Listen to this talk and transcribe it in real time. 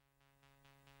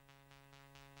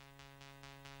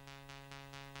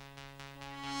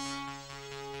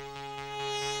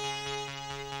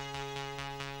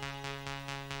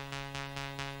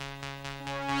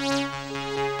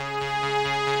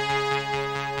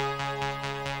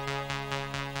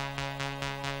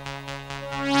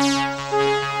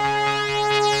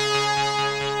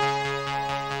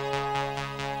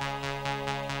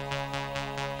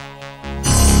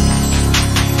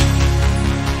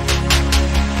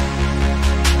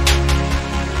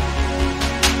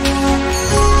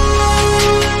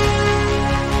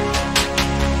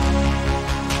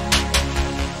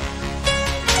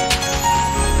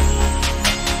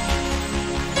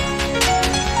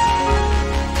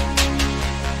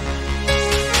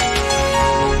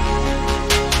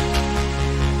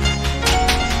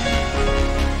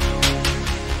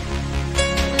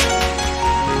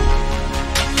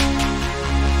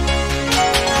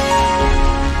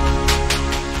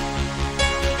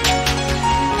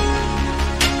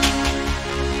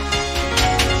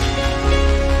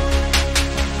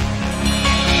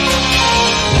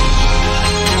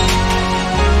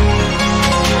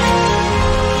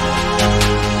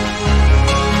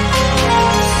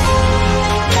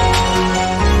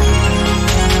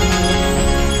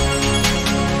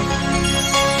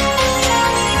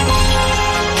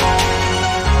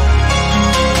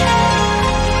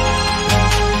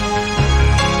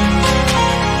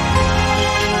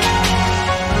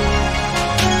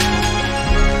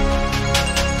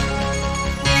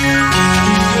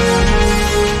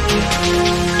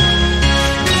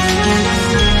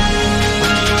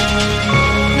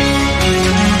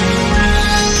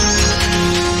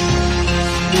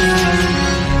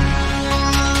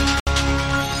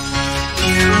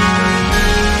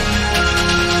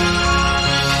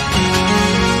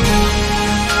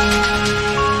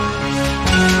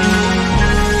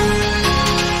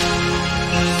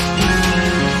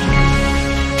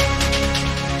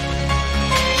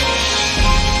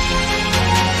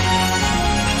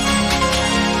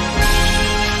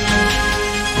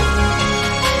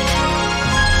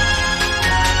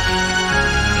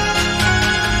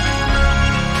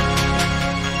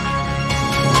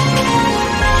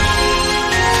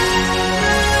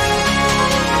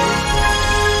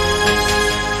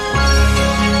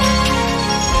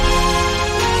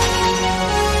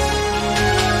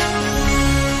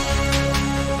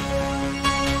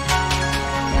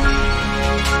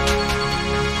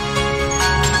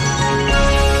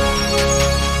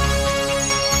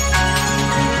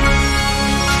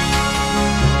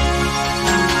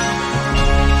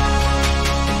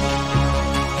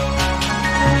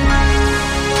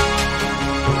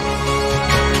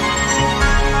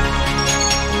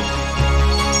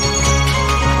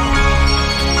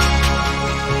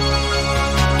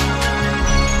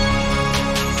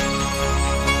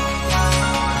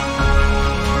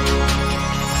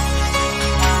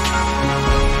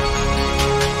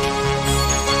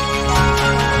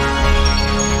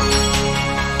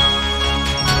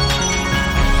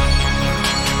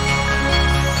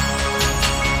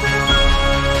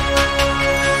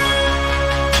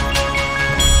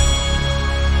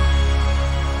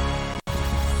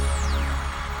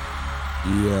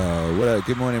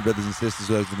Good morning, brothers and sisters.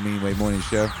 Welcome to the Meaningwave Morning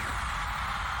Show.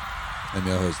 I'm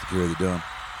your host, Akira the Dawn.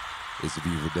 It's a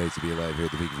beautiful day to be alive here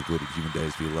at the peak of recorded human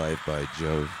days to be alive by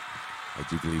Jove. I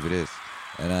do believe it is.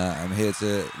 And I'm here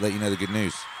to let you know the good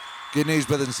news. Good news,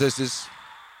 brothers and sisters.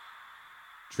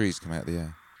 Trees come out of the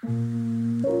air.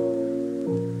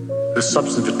 The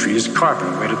substance of a tree is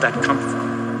carbon. Where did that come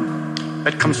from?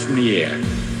 That comes from the air.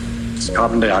 It's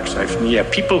carbon dioxide from the air.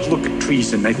 People look at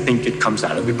trees and they think it comes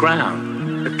out of the ground.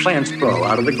 The plants grow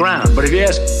out of the ground. But if you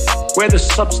ask where the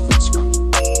substance comes,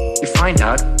 you find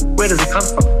out where does it come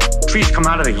from. Trees come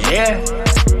out of the air?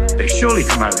 They surely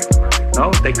come out of the air.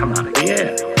 No, they come out of the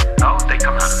air. No, they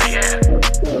come out of the air.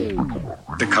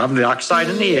 The carbon dioxide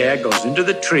in the air goes into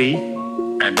the tree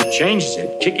and it changes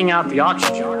it, kicking out the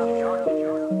oxygen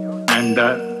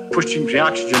and pushing the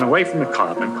oxygen away from the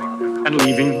carbon and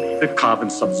leaving the carbon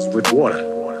substance with water.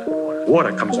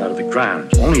 Water comes out of the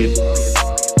ground. Only it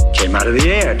came out of the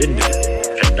air, didn't it?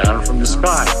 It came down from the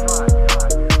sky.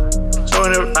 So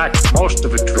in fact, most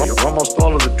of the tree, or almost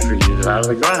all of the tree is out of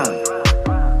the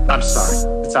ground. I'm sorry,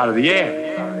 it's out of the air.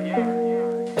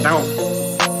 Now,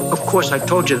 of course, I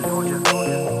told you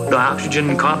the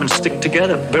oxygen and carbon stick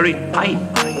together very tight.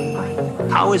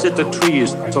 How is it the tree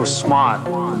is so smart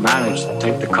to manage to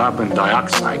take the carbon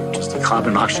dioxide, which is the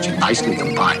carbon oxygen, nicely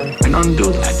combined, and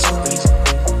undo that so easy?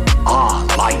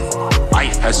 Life.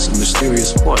 Life has some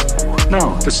mysterious force.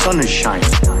 No, the sun is shining.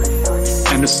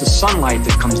 And it's the sunlight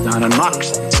that comes down and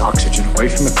knocks its oxygen away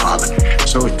from the carbon.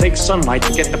 So it takes sunlight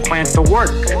to get the plant to work.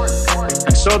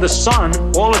 And so the sun,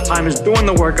 all the time, is doing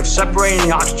the work of separating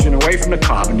the oxygen away from the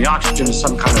carbon. The oxygen is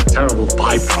some kind of terrible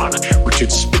byproduct, which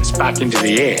it spits back into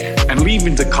the air, and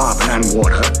leaving the carbon and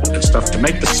water and stuff to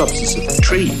make the substance of the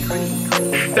tree.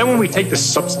 Then when we take the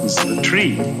substance of the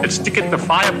tree and stick it in the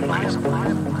fireplace,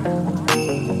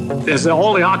 there's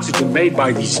all the oxygen made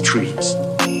by these trees.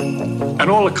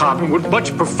 And all the carbon would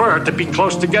much prefer to be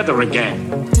close together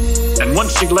again. And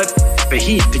once you let the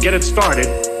heat to get it started,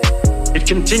 it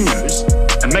continues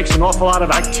and makes an awful lot of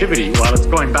activity while it's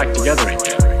going back together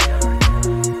again.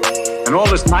 And all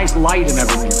this nice light and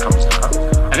everything comes out.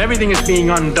 And everything is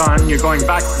being undone. You're going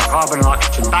back from carbon and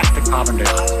oxygen, back to carbon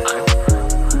dioxide.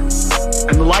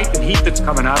 And the light and heat that's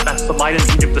coming out, that's the light and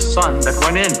heat of the sun that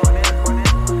went in.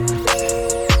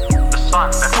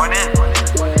 Sun that went in.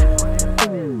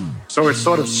 So it's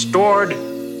sort of stored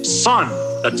sun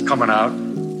that's coming out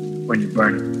when you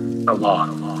burn a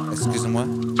log. Excuse me, what?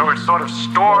 So it's sort of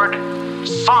stored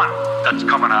sun that's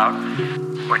coming out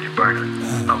when you burn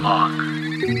a log.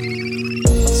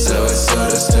 So it's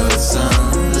sort of stored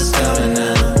sun that's coming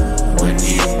out when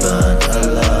you burn a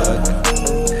log.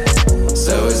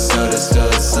 So it's sort of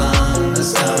stored sun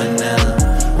that's coming out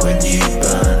when you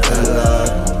burn a log.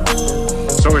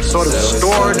 So it's sort of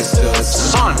stored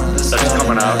sun that's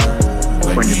coming out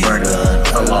when you burn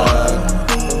a log.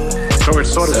 So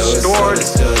it's sort of stored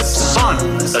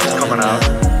sun that's coming out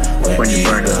when you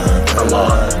burn a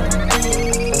log.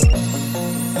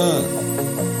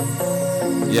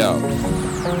 Yo.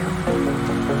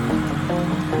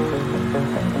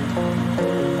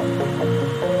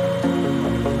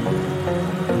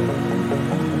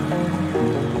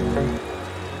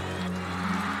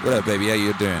 What up, baby? How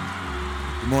you doing?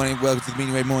 Good morning, welcome to the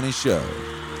Meaningwave Morning Show.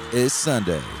 It's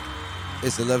Sunday.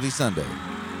 It's a lovely Sunday.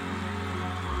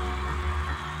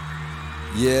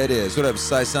 Yeah, it is. What up,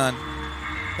 Sai-san?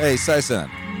 Hey, Sai-san.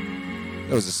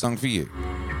 That was a song for you.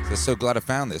 So glad I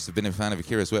found this. I've been a fan of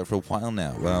Akira's work for a while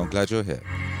now. Well, I'm glad you're here.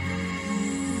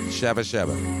 Shabba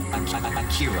Shabba.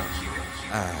 Akira.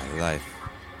 Life.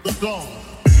 Gone.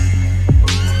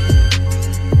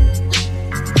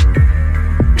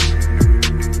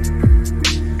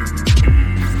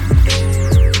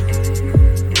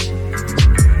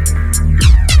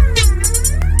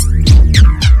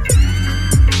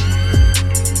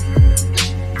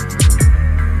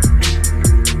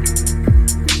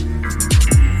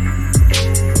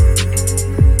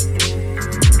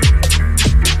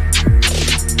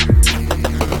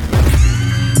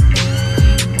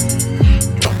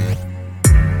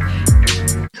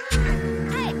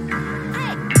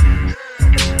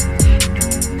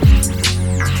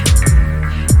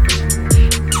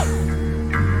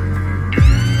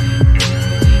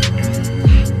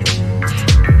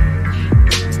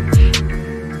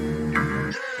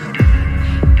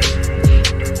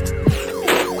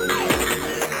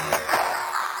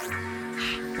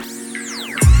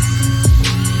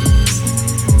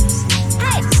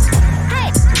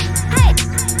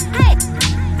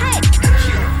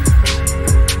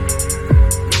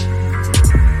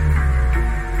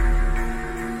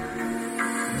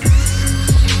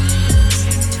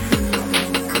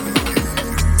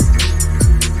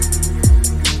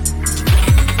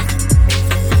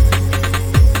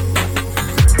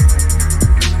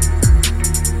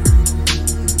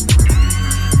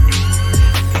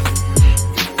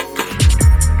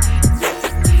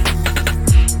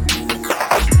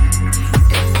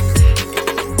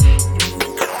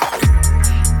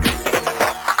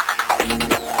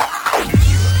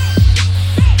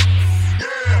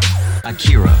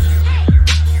 Akira.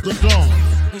 The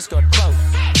Dawn. He started close.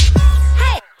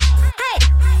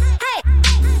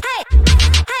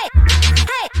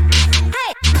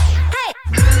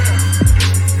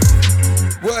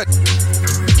 What?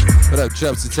 What up,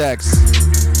 Chubbs Attacks?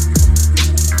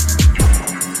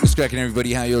 What's cracking,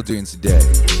 everybody? How y'all doing today?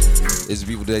 It's a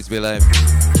beautiful day to be alive.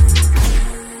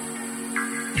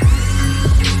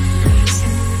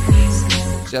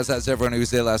 Shouts out to everyone who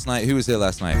was there last night. Who was there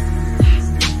last night?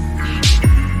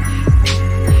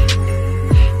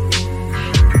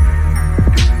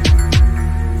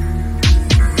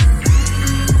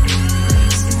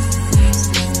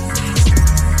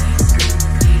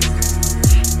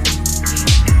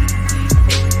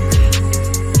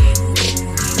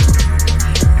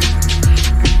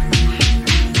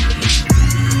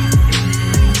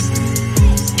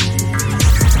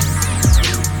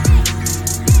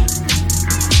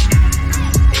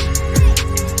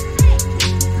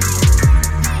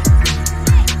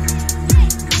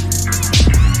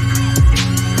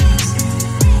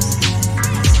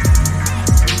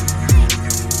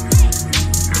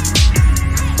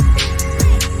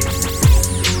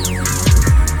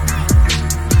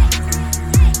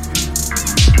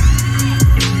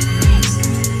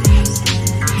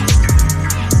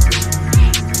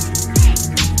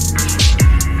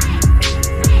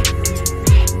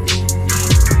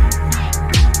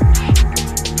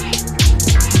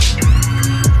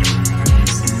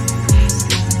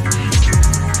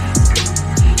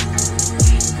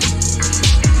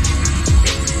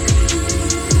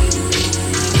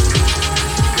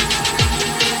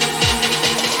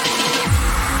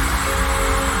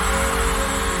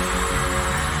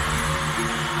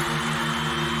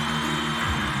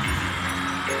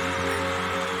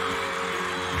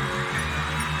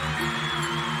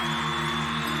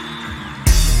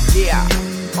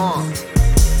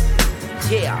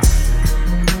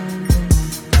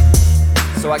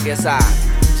 So I guess I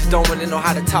just don't really know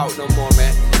how to talk no more,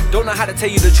 man. Don't know how to tell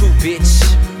you the truth, bitch.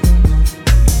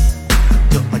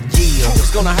 Truth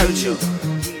is gonna hurt you,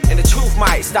 and the truth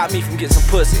might stop me from getting some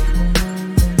pussy.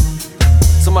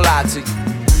 So I'ma lie to you.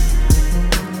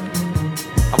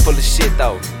 I'm full of shit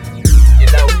though, you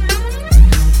know.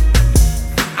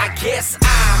 I guess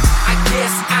I'm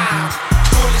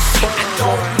full of shit. I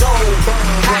don't know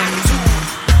how to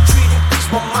treat a bitch.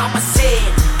 My mama said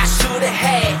I should've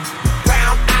had.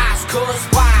 Cause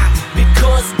why?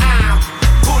 Because I'm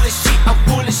full of shit, I'm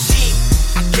full of shit.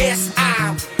 I guess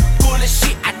I'm full of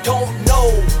shit. I don't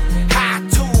know how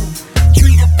to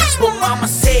treat a bitch, but mama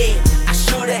said I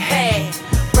should've had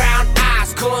brown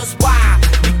eyes. Cause why?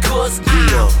 Because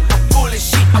I'm full of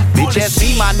shit, I'm full of shit. Bitch,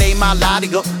 see my name, my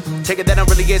Lottie-go. Take it that I'm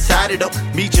really excited though.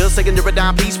 Me just taking the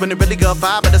down piece when it really got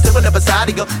fire, but I still never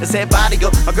side go. It's that body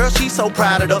go. My girl, she's so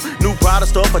proud of though. New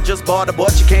product stuff, I just bought a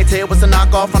but you can't tell what's a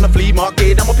knockoff from the flea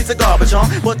market. I'm a piece of garbage, huh?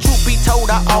 But truth be told,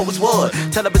 I always would.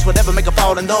 Tell a bitch whatever make her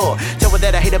fall in love. Tell her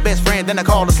that I hate her best friend, then I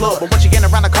call her slut. But once you get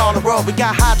around, I call her up. We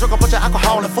got high, drunk a bunch of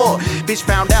alcohol and fuck. Bitch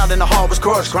found out and the heart was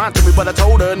crushed. Crying to me, but I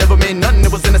told her never meant nothing.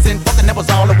 It was innocent, fucking that was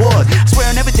all it was. I swear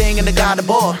on everything in the God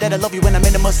above that I love you when I'm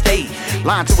in a state.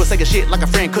 Lying to her, saying shit like a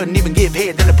friend couldn't even give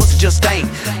head. Then the pussy just stank.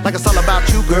 Like it's all about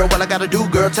you, girl. What I gotta do,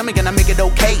 girl? Tell me, can I make it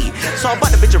okay? So I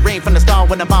bought the bitch a ring from the star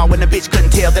when the mall when the bitch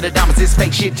couldn't tell that the diamonds is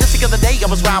fake shit. Just the other day, I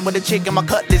was riding with a chick in my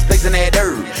cutlass, blazing that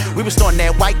herb. We was starting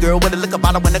that white girl with a liquor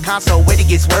bottle in the console, where it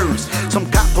gets worse. Some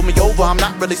cop pulled me over, I'm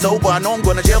not really sober. I know I'm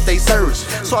going to jail if they search.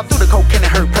 So I threw the cocaine in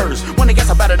her purse. When they guess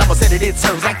about it, I'ma said it, it's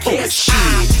hers. I'm full of shit.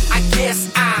 I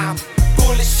guess I'm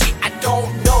full of shit. I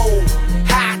don't know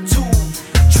how to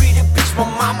treat a bitch. My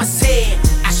mama said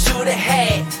I should've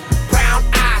had brown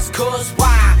eyes. Cause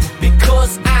why?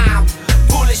 Because I'm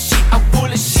full of shit. I'm full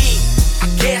of shit. I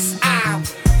guess I'm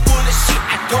full of shit.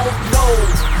 I don't know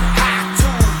how to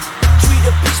treat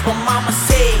a bitch. My mama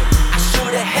said I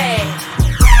should've had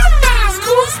brown eyes.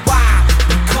 Cause why?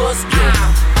 Because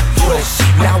I'm full of shit.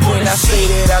 Now when I say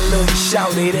that I love you,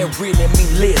 shout it, that really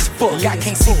mean less fuck. I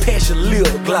can't see past your lip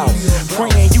gloss.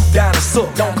 Praying you down to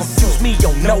suck. Don't confuse me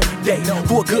on no day.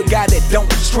 For a good guy that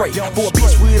don't stray. For a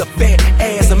bitch with a fat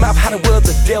ass and mouth, how the world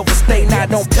the devil stay. Now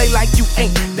don't play like you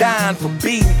ain't dying for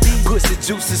beating. Pussy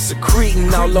juices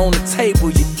secreting all on the table,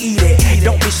 you eat it.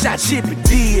 Don't be shot, shit, but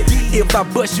did. If I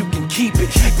bust, you can keep it.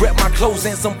 Grab my clothes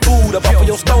and some food up off of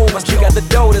your stove. I still got the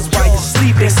dough, that's why you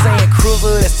sleep. They saying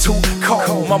cruiser, that's too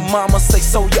cold. My mama say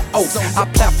so, you old. I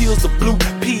plap fields of blue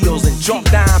pills and drunk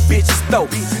down bitches'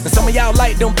 throats. And some of y'all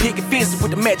like them picket fences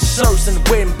with the matching shirts and the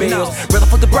wedding bells. Rather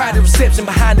fuck the bride at reception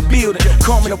behind the building,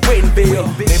 calm in a wedding bell.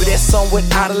 Maybe that's somewhat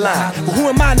out of line, but who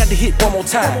am I not to hit one more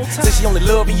time? Say she only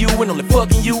loving you and only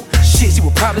fucking you. Shit, she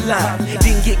would probably lie.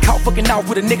 Didn't get caught fucking out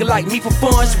with a nigga like me for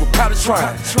fun. She would probably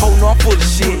try. Oh no, I'm full of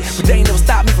shit, but they ain't never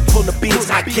stopped me from pulling a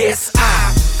bitch. I guess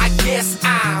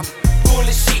I'm full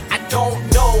of shit. I don't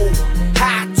know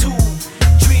how to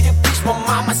treat a bitch. My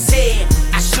mama said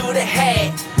I should've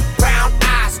had brown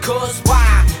eyes. Cause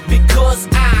why? Because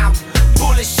I'm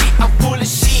full of shit. I'm full of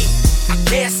shit. I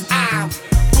guess I'm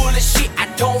full of shit. I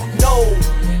don't know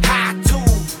how to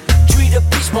treat a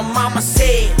bitch. My mama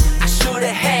said I should've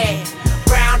had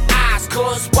brown eyes.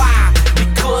 Cause why?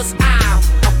 Because I'm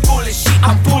full of shit.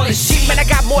 I'm full of shit. Man, I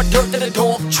got more dirt than a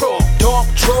dump truck. Dump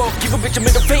truck. Give a bitch a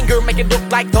middle finger, make it look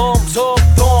like thumbs up.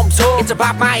 Thumbs up. It's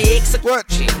about my ex. What?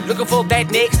 Shit. Looking for that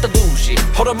next illusion.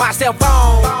 Holding my cell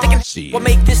phone. Thinking what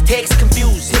make this text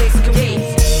confusing.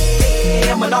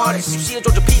 Yeah, I'm an artist. You see a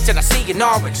Georgia peach and I see an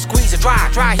orange. Squeeze it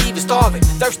dry, even starving.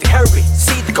 Thirsty, hurry.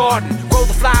 Seed the garden, grow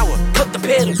the flower, cut the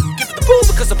petals. Give it the boo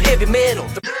because I'm heavy metal.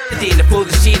 Then I pull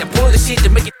the shit, I pull the shit to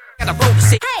make it. And I roll the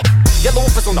shit. Yellow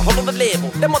offers on the whole of the level.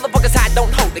 Them motherfuckers I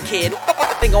don't hold the kid.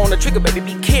 Finger on the trigger, baby,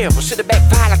 be careful. Should've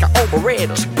backfired like an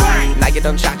overrated. Now you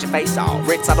done shot your face off.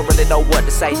 Ritz, I don't really know what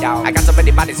to say, y'all. I got so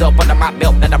many bodies up under my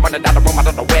belt that I'm running down the room, I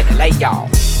don't know where to lay, y'all.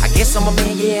 I guess I'm a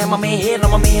man, yeah, I'm a man, head,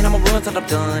 I'm a man, I'ma run till I'm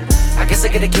done. I guess I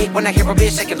get a kick when I hear a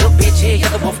bitch shaking, look, bitch, yeah,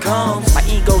 the wolf comes. My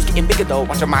ego's getting bigger though,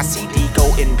 watching my CD go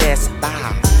invest by.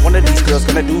 One of these girls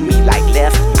gonna do me like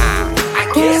left eye. I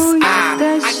guess I'm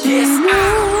full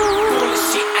of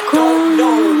shit, I don't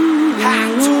know how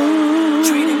to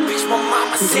treat a bitch, my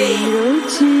mama said.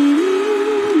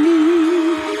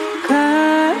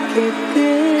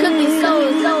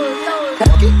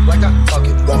 Walk it like I talk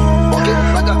it. Walk it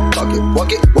like I talk it.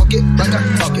 Walk it like I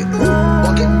talk it.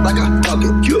 Walk it like I talk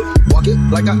it. Walk it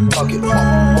like I talk it.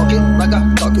 Walk it like I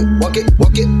talk it.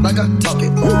 Walk it like I talk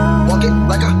it. Walk it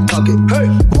like I talk it. Hey,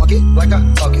 walk it like I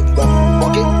talk it.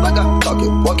 Walk it like I talk it.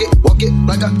 Walk it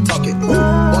like I talk it.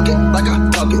 Walk it like I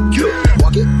talk it.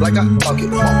 Walk it like I talk it.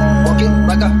 Walk it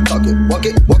like I talk it.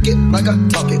 Walk it like I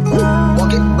talk it.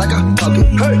 Walk it like I talk it.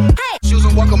 Hey, choose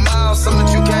and walk a mile, something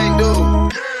that you can't do.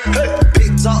 Hey,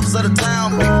 big talks of the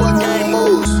town, big boy gang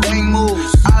moves.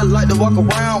 I like to walk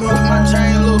around with my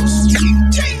chain loose.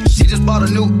 She just bought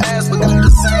a new ass, but got the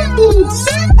same boobs.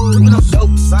 With no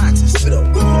dope scientists. Look it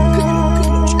up.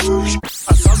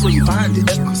 I saw where you find it.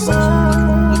 Look it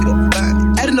up,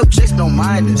 find it. Adding up checks, don't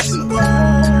mind this.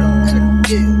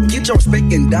 Yeah, get your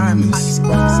respect in diamonds.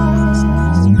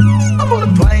 I'm on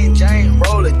a plain Jane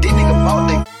roller, these niggas bought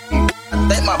they. I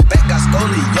think my back got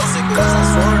scoliosis, cause I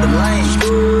swerved the lane.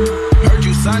 Heard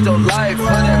you signed your life for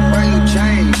that brand new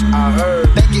change. I heard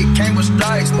think it came with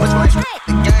strikes, much my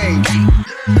the game.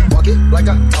 Walk it like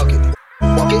I talk it.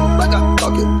 Walk it like I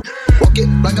talk it. Walk it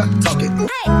like I talk it.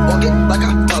 Walk it like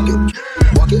I talk it.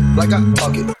 Walk it like I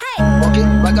talk it. Walk it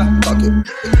like I talk it.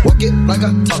 Walk it like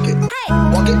I talk it.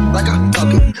 Walk it like I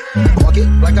talk it. Walk it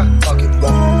like I talk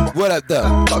it. What up,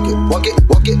 though? Talk it. Walk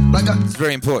it like I. It's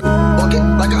very important. Walk it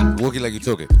like I. Walk it like you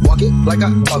talk it. Walk it like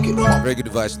I talk it. Very good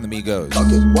advice from the Migos. Talk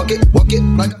it. Walk it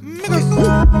like I.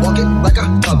 Walk it like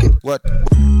I talk it. What?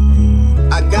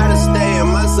 I gotta stay in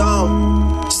my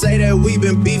zone. Say that we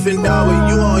been beefing, dog,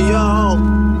 with you on your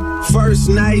own. First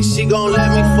night, she gon' let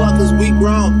me fuck cause we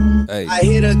grown. Hey. I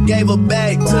hit her, gave her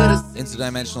back to the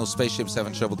Interdimensional spaceships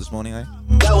having trouble this morning, eh?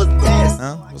 that was that.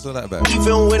 Huh? What's all that about?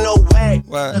 Beefing with no wag,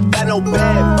 What? got no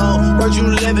backbone. Heard you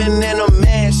living in a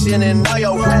mansion and all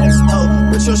your rats though.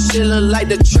 But your shit look like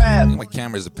the trap. I think my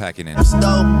cameras are packing in.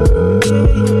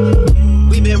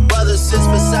 We been brothers since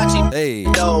Versace. Hey.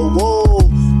 Though, whoa,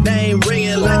 name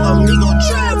ringing like Amigo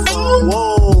trap phone.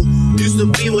 Whoa, used to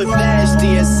be with Nasty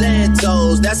and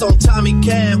Santos. That's on Tommy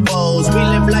Campos. We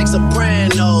live like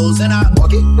Sopranos, and I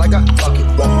walk it like I talk it.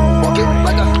 Walk it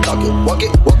like I talk it. Walk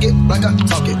it like I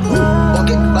talk it. Walk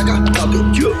it like I talk it.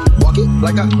 Walk it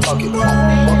like I talk it.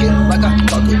 Walk it like I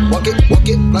talk it. Walk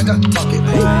it like I talk it.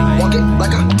 Walk it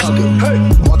like I talk it. Hey,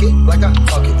 walk it like I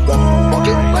talk it. Walk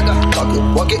it like I talk it.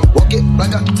 Walk it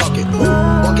like I talk it.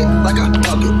 Walk it like I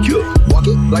talk it. Walk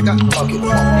it like I talk it.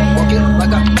 Walk it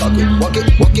like I talk it.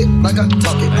 Walk it like I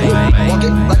talk it. Walk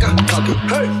it like I talk it.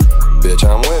 Hey, bitch,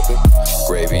 I'm whipping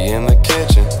gravy in the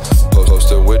kitchen.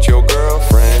 Posted with your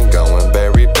girlfriend, going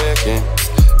berry picking.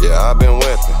 Yeah, I've been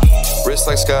whipping, wrist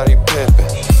like Scottie Pippen.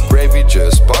 Gravy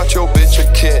just bought your bitch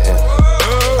a kitten.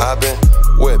 I've been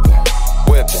whipping.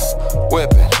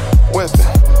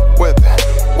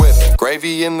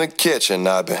 Gravy in the kitchen.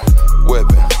 I've been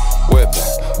whipping.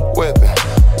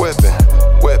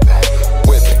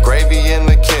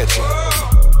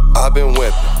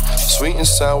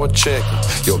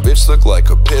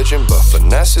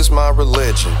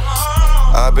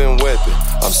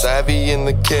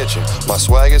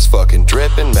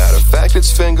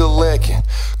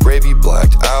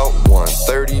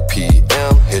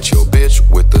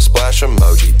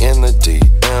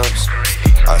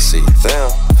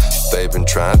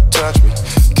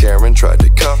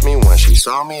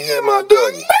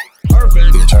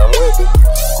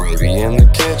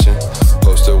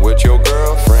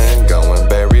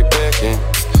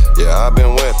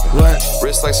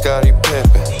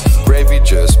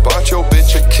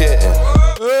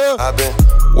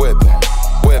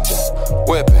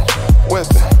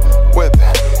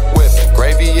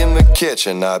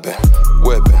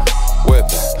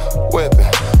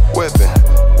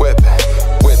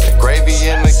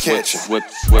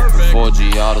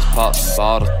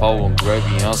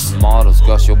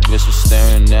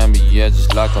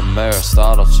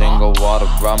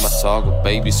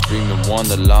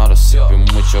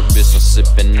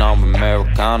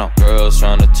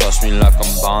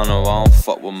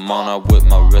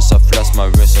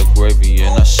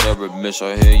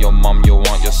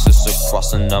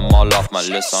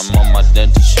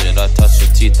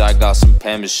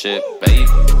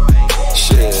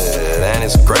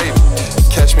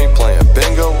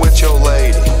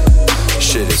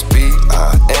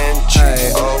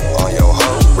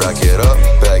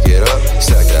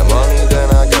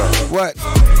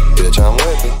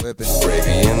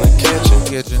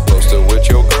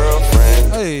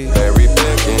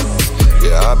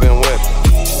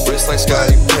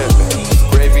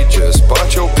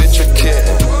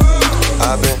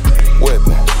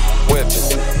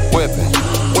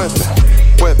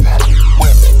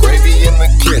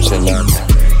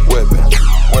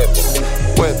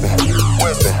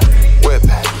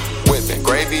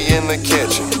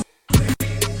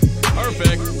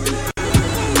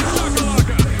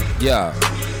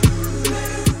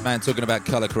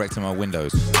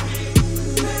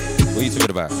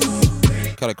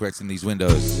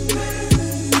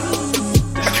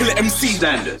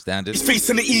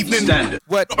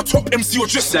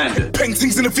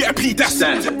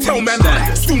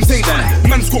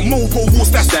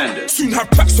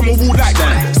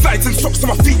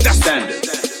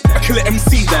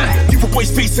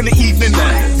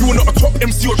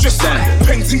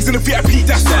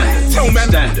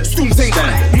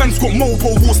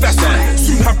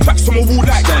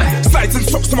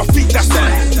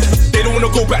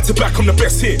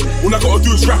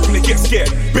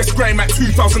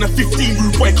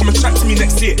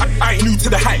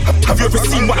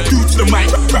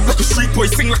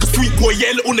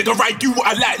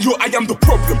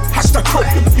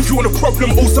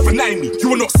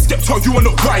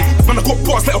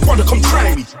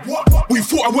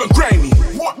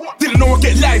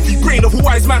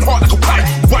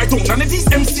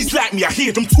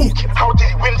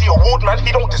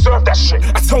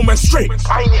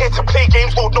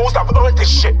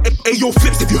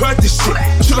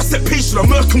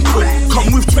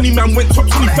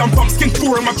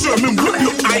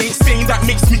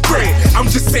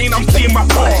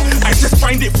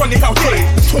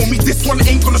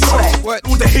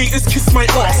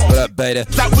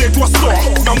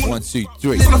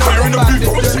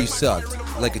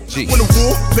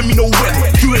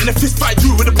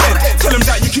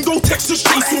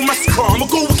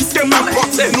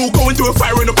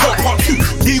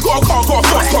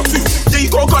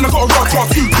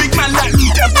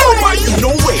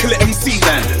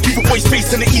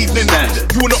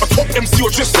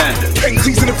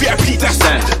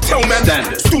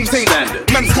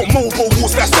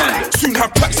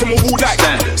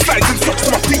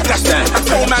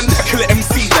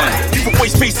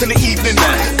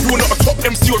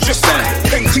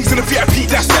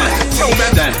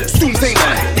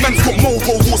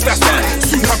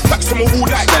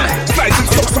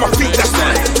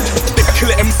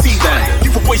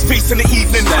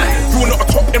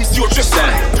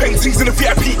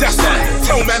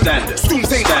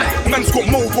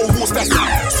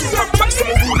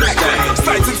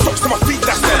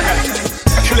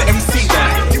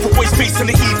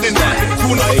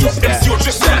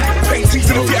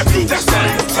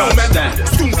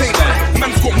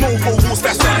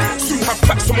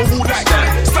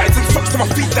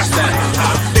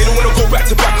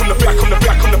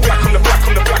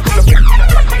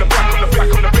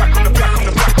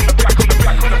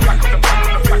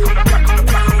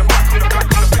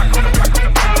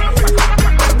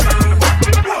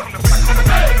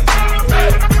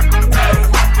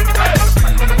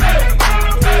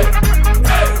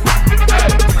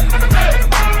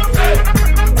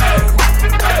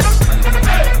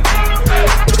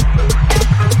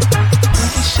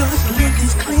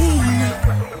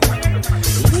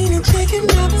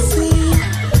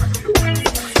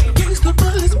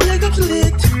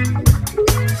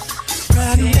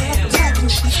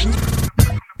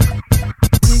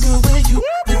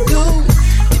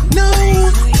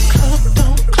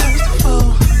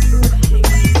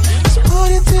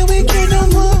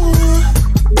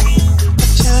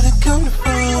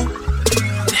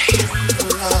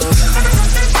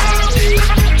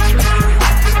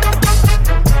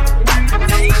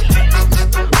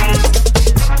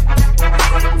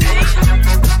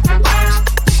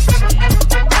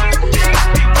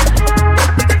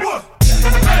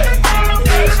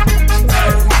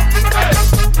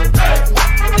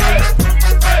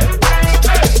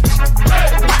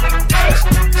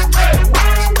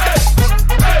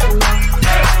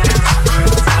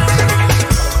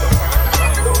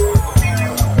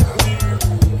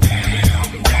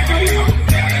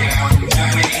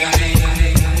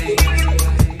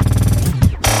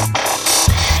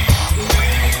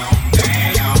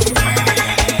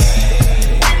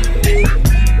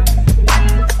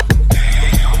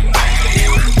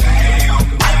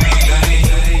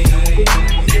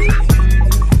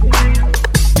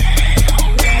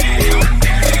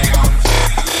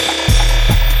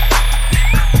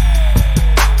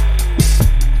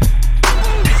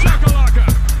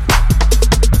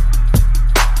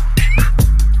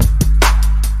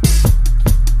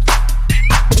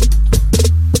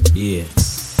 Yeah.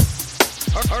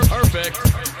 Perfect.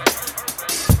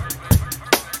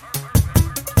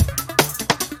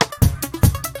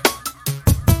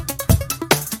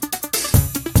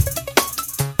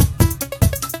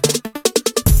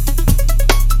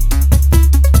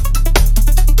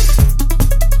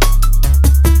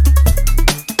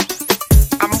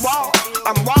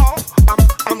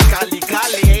 I'm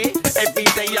gully. Every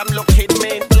day I'm looking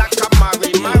mean like a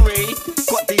Murray.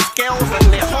 Got these girls and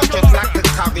they're hot just like a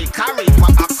curry.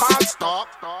 But I can't stop.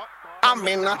 I'm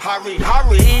in a hurry.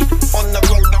 On the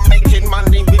road I'm making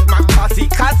money with my cuzzy.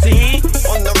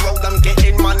 On the road I'm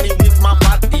getting money with my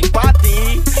body.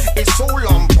 It's all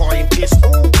on point, it's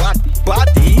all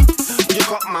body. You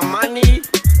got my money?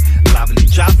 Lovely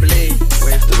jubbly.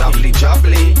 Where's the lovely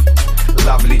jubbly?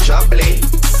 Lovely jubbly.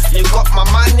 You got my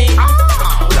money?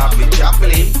 Lovely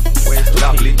jubbly. Where's the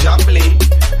lovely jubbly?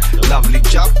 Lovely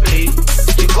jubbly.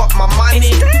 You got my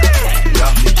money?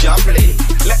 Lovely jubbly.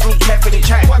 Let me carefully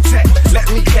check. One sec.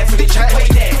 Let me carefully check. Wait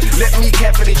there. Let me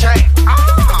carefully check.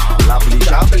 Lovely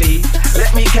jubbly.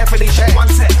 Let me carefully check. One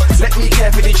sec. Let me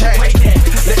carefully check. Wait there.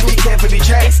 Let me carefully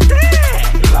check. It's there.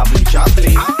 Lovely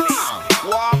jubbly.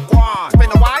 Walk on. It's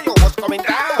been a while. What's going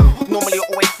down? Normally I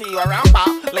always see you around,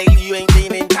 but lately you ain't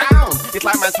been in town. It's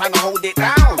like man's trying to hold it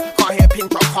down. Can't hear a pin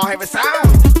drop, can't hear a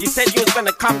sound. You said you was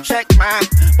gonna come check, man,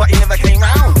 but you never came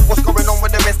round. What's going on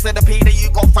with the rest of the P that you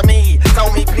got for me?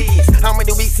 Tell me please, how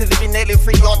many weeks has it been nearly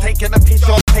free? You're taking a piece,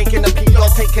 you're taking a piece,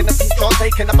 you're taking a piece, you're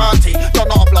taking a party.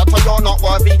 You're not a blood, so you're not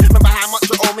worthy. Remember how much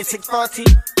you owe me, 630?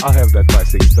 I'll have that by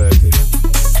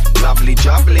 6:30. Lovely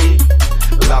jubbly,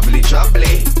 lovely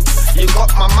jubbly. You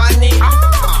got my money?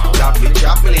 Lovely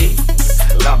jubbly,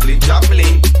 lovely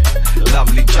jubbly,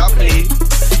 lovely jubbly.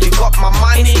 You got my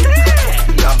money?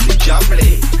 Lovely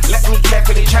jubbly. Let me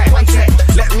carefully check. One sec.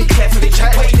 Let me carefully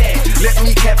check. Wait there. Let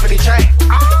me carefully check.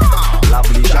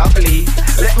 Lovely jubbly.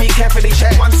 Let me carefully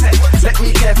check. One sec. Let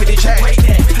me carefully check. Wait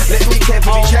there. Let me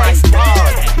carefully check.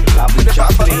 Lovely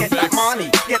jubbly. Get that money.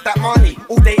 Get that money.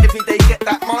 All day, every day. Get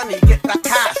that money. Get that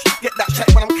cash. Get that check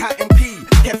when I'm counting P.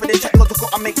 Carefully check, cause I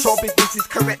gotta make sure business is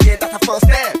correct. Yeah, that's the first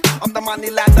step. I'm the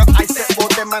money ladder I set for.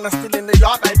 Them man are still in the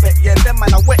yard, I bet. Yeah, them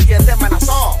man are wet. Yeah, them man are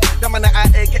soft. Them man are out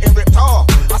there getting ripped off.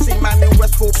 I see man in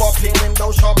Westfield bopping,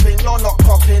 window shopping. You're not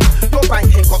popping. Your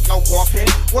bank ain't got no guapping.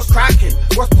 What's cracking?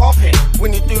 What's popping?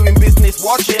 When you doing business,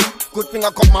 watching. Good thing I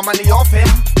got my money off him.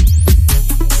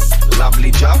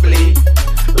 Lovely jubbly,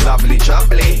 lovely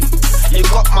jubbly. You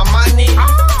got my money?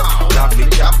 Lovely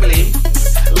jubbly,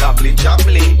 lovely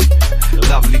jubbly,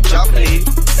 lovely jubbly.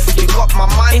 You got my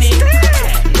money?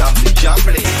 Lovely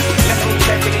jubbly. Let me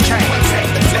carefully check.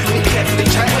 Let me carefully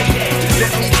check.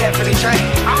 Let me carefully check.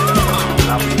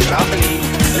 Lovely jubbly.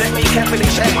 Let me carefully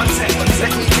check.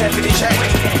 Let me carefully check.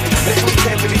 Let me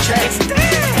carefully check.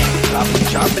 Lovely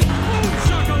jubbly.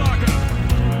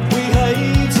 We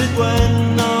hate it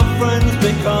when our friends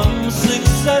become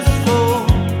successful.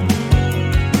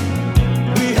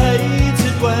 We hate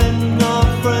it when our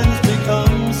friends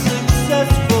become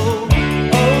successful.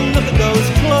 Oh, look at those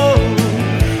clothes.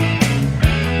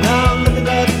 Now look at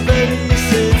that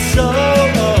face, it's so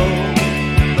old.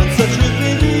 And such a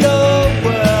video,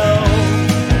 well,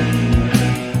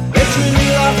 it's really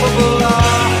laughable.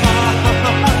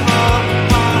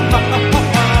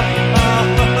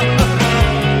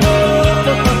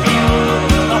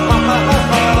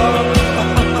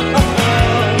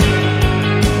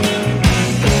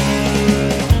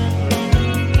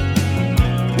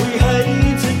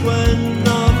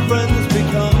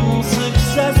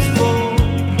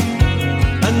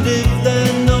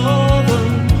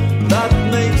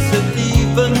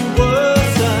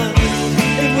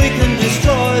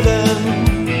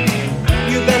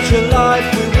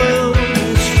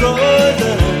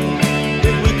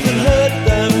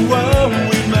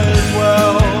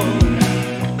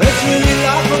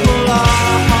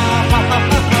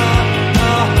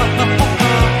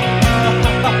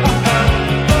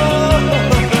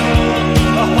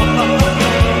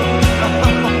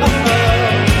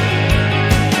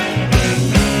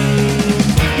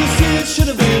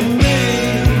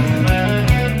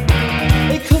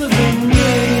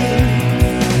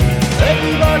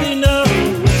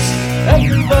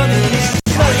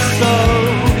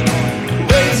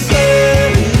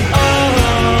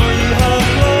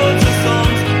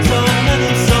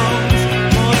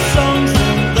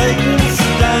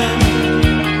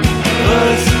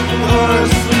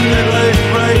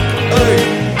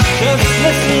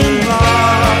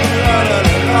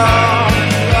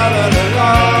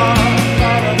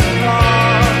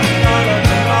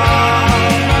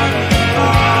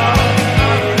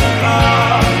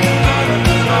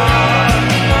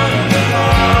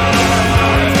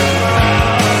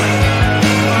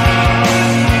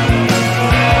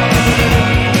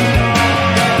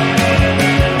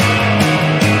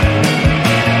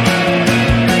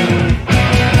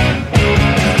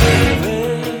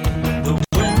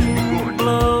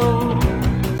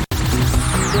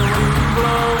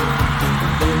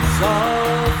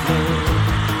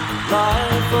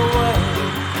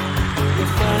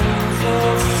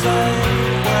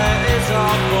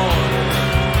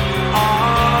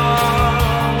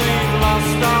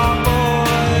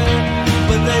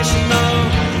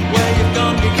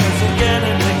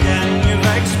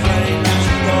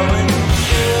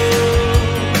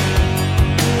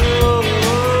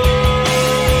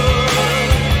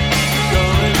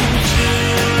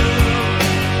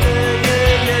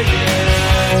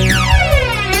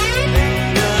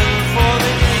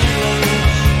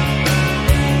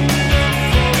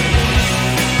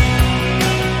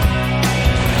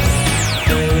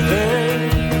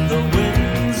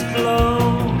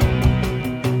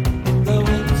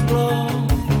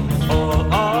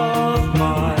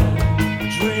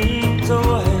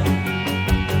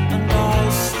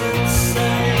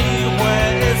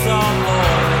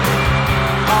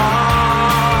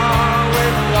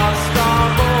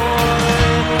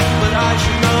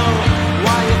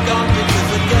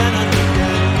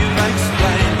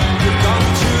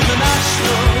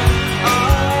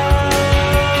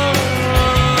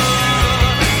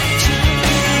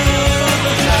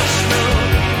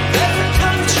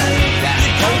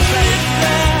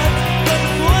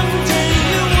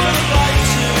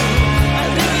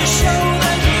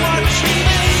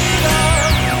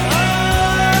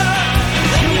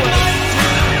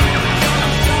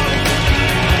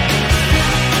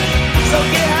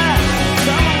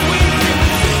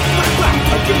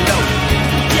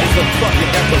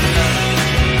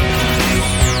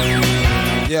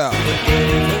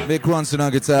 Mick Ronson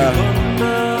on guitar.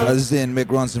 As in Mick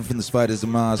Ronson from the Spiders of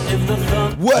Mars.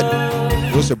 What?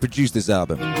 Also produced this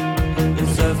album.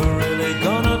 It's ever really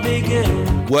gonna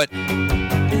begin. What?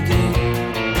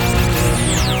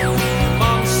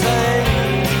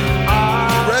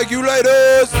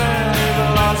 Regulators!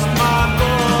 I've lost my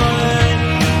boy,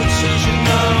 but she should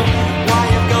know why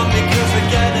you've gone, because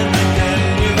again and again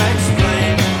you've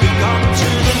explained. You've gone to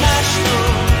the national,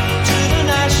 to the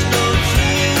national, to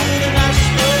the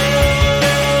national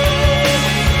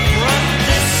rock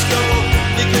disco,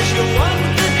 because you want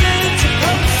the day to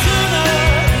come sooner.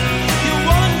 You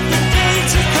want the day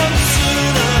to come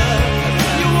sooner.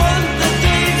 You want the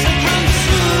day to come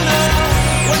sooner.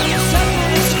 When you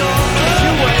suddenly score.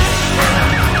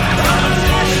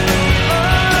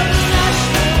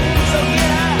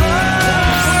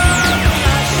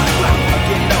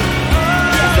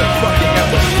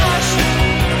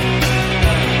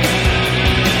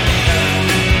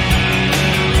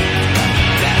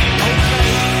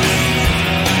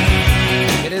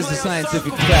 It is a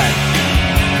scientific fact.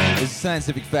 It's a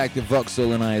scientific fact that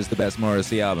Vauxhall and I is the best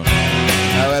Morrissey album.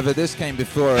 However, this came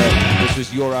before it. This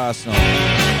was Your Arsenal.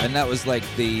 And that was like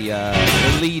the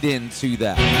lead-in to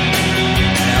that.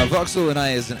 Now, Vauxhall and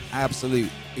I is an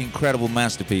absolute incredible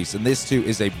masterpiece, and this too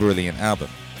is a brilliant album.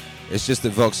 It's just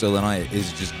that Vauxhall and I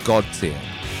is just god tier.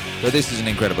 But this is an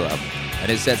incredible album,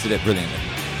 and it sets it up brilliantly.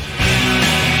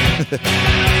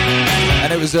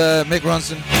 And it was Mick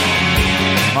Ronson,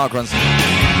 Mark Ronson.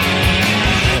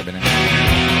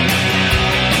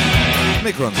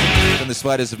 Mick Ronson from the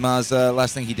Spiders of Mars,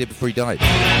 last thing he did before he died.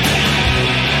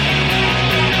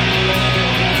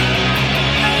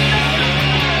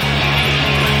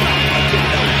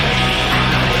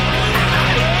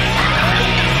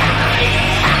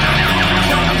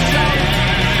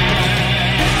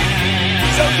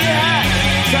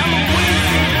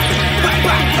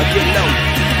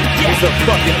 It's a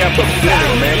fucking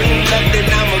epidemic, man. Nothing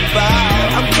I'm about.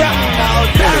 I'm counting all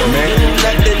day.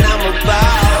 Nothing I'm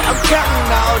about. I'm counting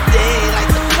all day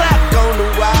like the clock on the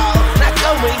wall. Now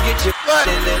go and get your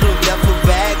money, little duffel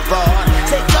bag bar.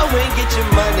 Say go and get your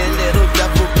money, little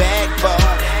duffel bag bar.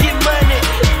 Get money.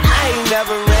 I ain't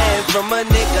never ran from a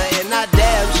nigga, and I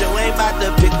damn sure ain't about to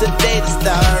pick the day to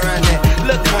start running.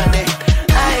 Look, honey,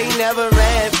 I ain't never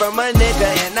ran from a nigga,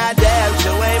 and I damn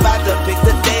sure ain't about to pick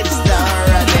the day to start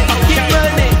running.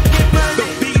 The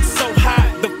beat's so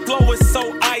hot, the flow is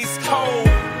so ice cold.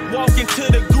 Walking to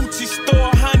the Gucci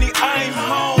store, honey, I'm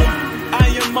home. I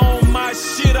am on my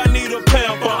shit, I need a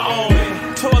pamper on.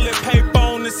 Toilet paper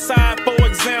on the side, for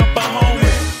example,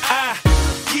 homie. I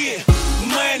get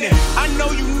money. I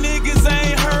know you niggas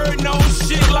ain't heard no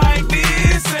shit like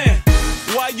this. And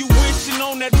why you wishing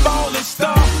on that falling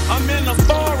star? I'm in a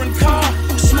foreign car,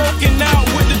 smoking out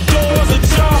with the doors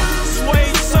ajar.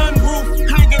 Suede sunroof,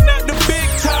 hanging at the big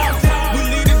top. We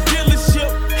leave the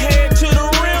dealership, head to the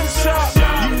rim shop.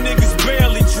 You niggas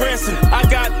barely dressing, I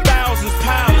got thousands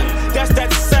piling. That's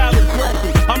that salad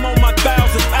gravy, I'm on my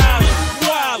 1,000th island.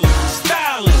 Wildin',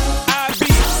 styling,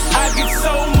 I get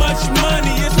so much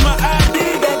money, it's my ID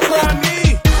that cry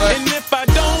me. And if I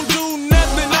don't do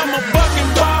nothing, I'm a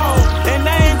fucking ball. And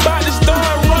I ain't about to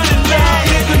start running now,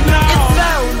 nigga, no. If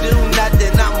I don't do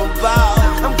nothing, I'm a ball.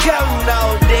 I'm counting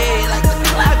all day like the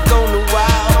clock on the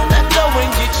wall. Now go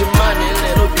and get your money,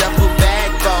 little duffel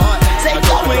bag boy. Say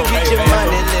go and get your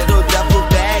money, little duffel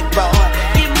bag boy.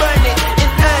 Get money,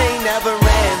 and I ain't never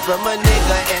ran from a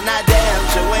nigga, and I damn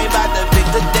sure ain't about to pick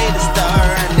the day to start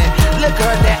running. Look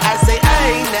on that, I say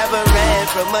I ain't never ran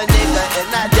from a nigga, and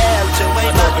I damn sure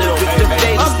ain't about to pick the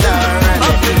day to start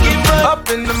running. Up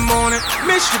in the morning,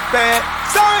 miss you bad.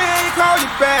 Sorry I ain't call you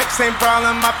back. Same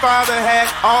problem my father had.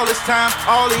 All this time,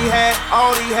 all he had,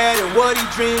 and what he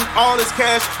dreamed. All his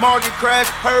cash, market crash,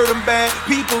 hurt him bad.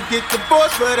 People get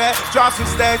divorced for that. Drop some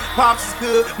stacks, pops is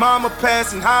good. Mama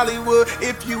passed in Hollywood.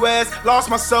 If you ask, lost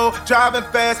my soul, driving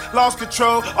fast, lost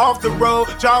control, off the road.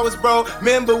 Jaw was broke.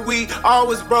 Remember we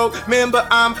always broke. Remember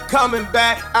I'm coming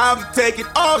back. I'm taking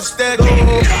all the stack.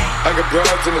 I got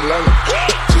broads in Atlanta.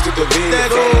 Just to the lean.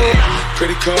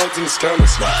 Credit cards in the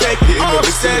scammers. Hitting the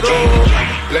list in the drama.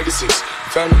 Legacies,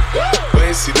 family. Wait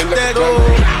and see, they like a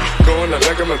family. Going out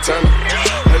like a Montana.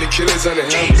 Honey killers on the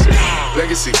helmets.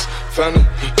 Legacies, family.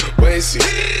 Wait and see,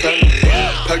 family.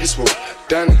 Pockets full,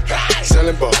 Danny.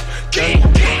 Selling ball, candy.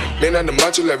 Man on the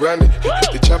macho like Randy.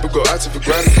 The chopper go out to for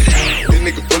granted. This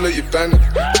nigga bullet your bandit.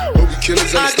 Hope you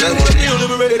killers understand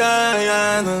it.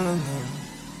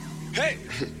 Hey!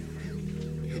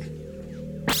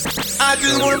 I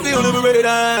just wanna feel liberated.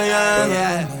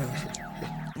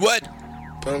 What?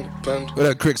 What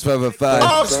up, Cricks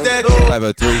 505?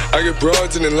 503. I get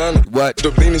broads in Atlanta. What? How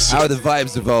are the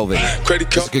vibes evolving?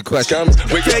 That's a good question.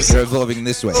 They're evolving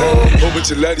this way.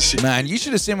 Man, you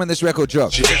should have seen when this record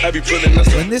dropped.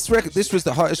 When this was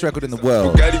the hottest record in the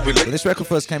world. When this record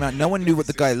first came out, no one knew what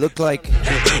the guy looked like.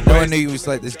 No one knew he was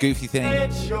like this goofy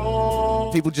thing.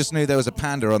 People just knew there was a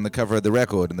panda on the cover of the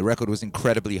record, and the record was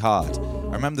incredibly hard.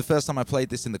 I remember the first time I played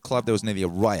this in the club, there was nearly a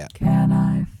riot.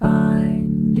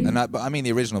 And I mean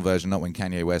the original version, not when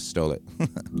Kanye West stole it.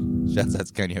 Shouts out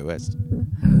to Kanye West.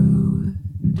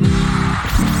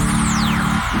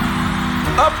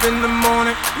 Up in the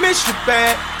morning, miss you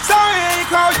bad. Sorry I ain't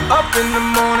call you. Up in the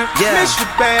morning, miss you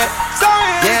bad. Sorry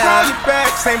I ain't call you back.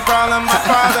 Same problem my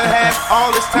father had.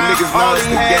 All this time, all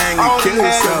he had, what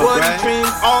he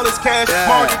dreamed, all his cash,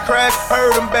 market crash,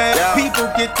 hurt him bad. People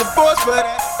get divorced for that.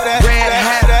 Red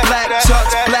hat, black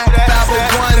chucks, black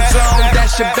 501 zone.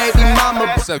 That's your baby mama.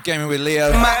 What's up, gaming with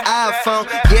Leo? My iPhone,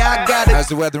 yeah, I got it. How's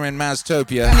the weather in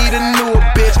Mastopia? Need a newer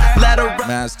bitch. Let her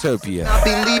Mastopia. I'll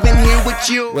be leaving here with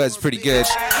you. Well, it's pretty good.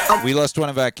 We lost one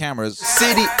of our cameras.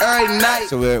 City every night.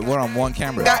 So we're on one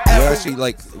camera. We're actually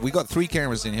we got 3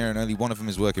 cameras in here, and only one of them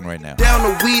is working right now. Down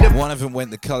the weed. One of them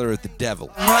went the color of the devil.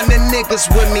 100 niggas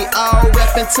with me, all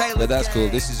reppin' Taylor. But that's cool.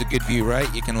 This is a good view,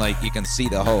 right? You can see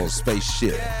the whole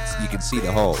spaceship. You can see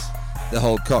the whole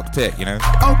cockpit, you know?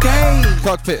 Okay.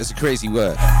 Cockpit is a crazy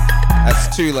word.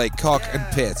 That's 2, like, cock and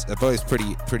pit are both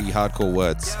pretty hardcore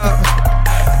words.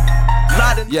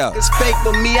 Lot of niggas fake,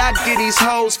 but me, I get these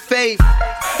hoes faith.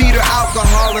 Feed her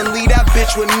alcohol and leave that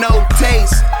bitch with no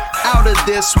taste. Out of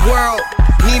this world,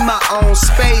 need my own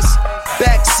space.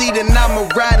 Backseat and I'ma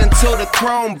ride until the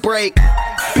chrome break.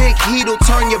 Big heat'll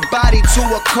turn your body to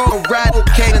a cold ride.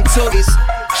 Okay, until this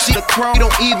shit the chrome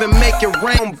don't even make your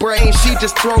rain brain. She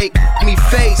just throw me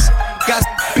face. Got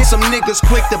some niggas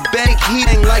quick to bank. He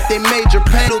ain't like they made your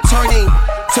panel turning.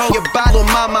 Told your bottle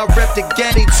mama rep the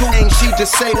Getty too. And she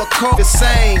just say what cold the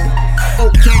same.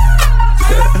 Okay.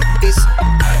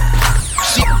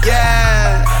 She,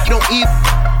 yeah, you don't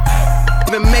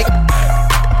even make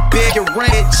big and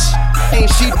rich. And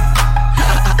she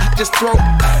just throw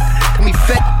me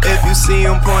fake. If you see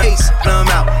him point, I'm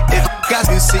out. If you got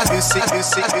you see.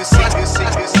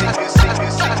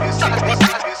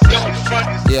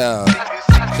 Yeah.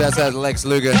 Shouts out to Lex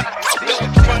Luger.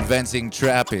 Inventing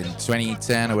trap in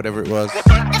 2010 or whatever it was.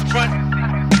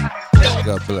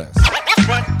 God bless.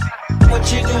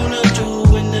 What you gonna do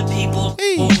when the people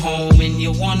go home and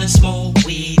you wanna smoke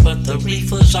weed, but the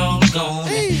reefer's all gone?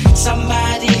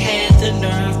 Somebody had the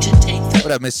nerve to take the.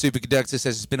 What up, Miss Superconductor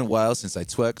says it's been a while since I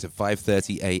twerked at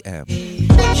 5:30 a.m.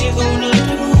 What you gonna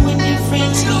do when your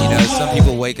friends go home? Some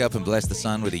people wake up and bless the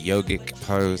sun with a yogic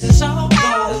pose.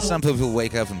 And some people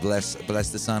wake up and bless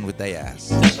the sun with their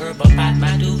ass. If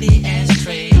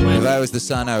I was the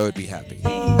sun, I would be happy.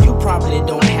 You probably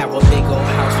don't have a big old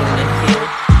house on the hill.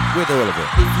 With all of it.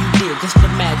 If you did, just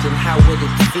imagine how would it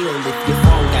feel if your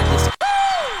phone got this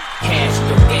cash,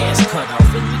 your gas cut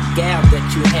off, and the gab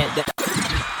that you had that.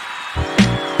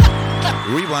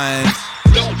 Rewind.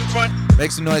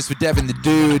 Make some noise for Devin the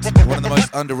Dude, one of the most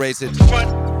underrated.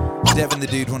 Devin the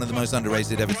Dude, one of the most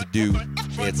underrated ever to do.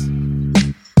 It's.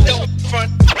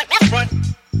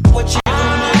 What you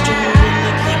gonna do when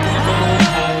the people go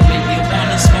home and you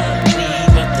wanna smoke weed,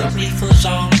 but the reefer's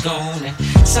all gone? And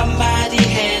somebody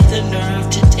had the nerve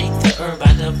to take the herb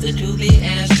out of the doobie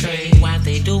ashtray. Why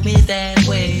they do me that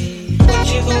way? What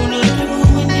you gonna do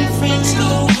when your friends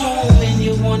go home and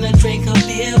you wanna drink a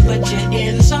beer, but your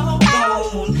ends all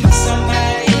gone?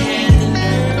 Somebody had the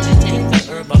nerve to take the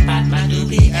herb out my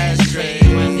doobie ashtray.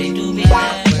 Why they do me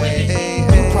that way?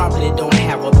 You probably don't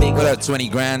have a big. What up, 20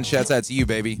 grand? Shouts out to you,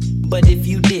 baby. But if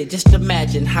you did, just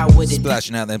imagine how would it.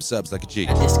 Splashing out them subs like a G.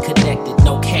 Disconnected,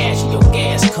 no cash, your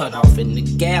gas cut off, and the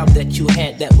gal that you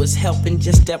had that was helping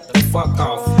just stepped the fuck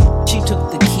off. She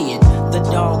took the kid, the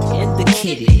dog, and the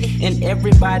kitty, and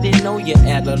everybody know you're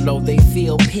at a low. They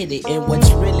feel pity, and what's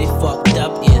really fucked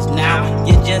up is now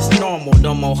you're just normal.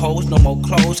 No more hoes, no more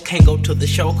clothes. Can't go to the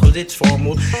show 'cause it's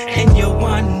formal, and you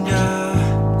wonder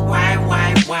why.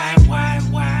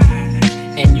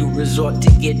 And you resort to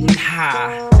getting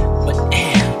high, but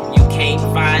damn, you can't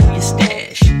find your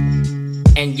stash.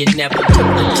 And you never took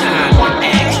the time to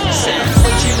ask yourself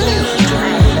what you gonna do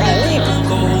when the people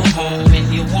go home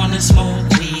and you wanna smoke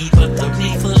weed, but the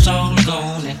reefer's all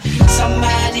gone. And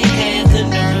somebody had the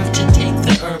nerve to take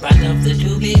the herb out of the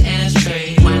doobie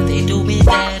ashtray. Why they do me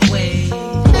that way?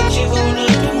 What you gonna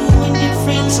do when your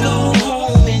friends go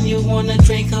home and you wanna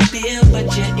drink a beer,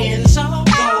 but your ends all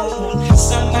gone?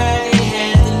 Somebody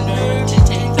had the nerve to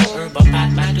take the herb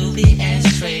out my doobie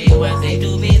ashtray. Why they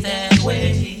do me that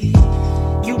way?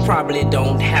 probably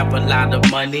don't have a lot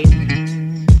of money.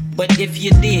 But if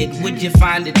you did, would you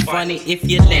find it funny if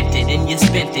you lent it and you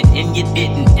spent it and you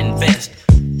didn't invest?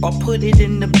 Or put it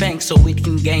in the bank so it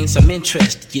can gain some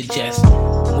interest? You just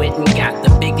went and got the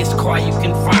biggest car you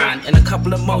can find and a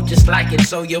couple of more just like it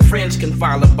so your friends can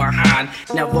follow behind.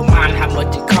 Never mind how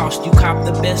much it cost, you cop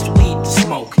the best weed to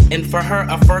smoke. And for her,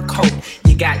 a fur coat.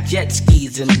 You got jet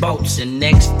skis and boats, and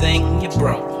next thing you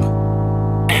broke.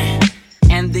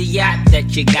 And the yacht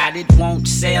that you got, it won't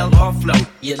sail or float.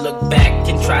 You look back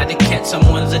and try to catch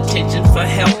someone's attention for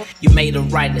help. You made a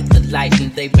right at the light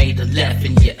and they made a left,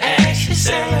 and you ask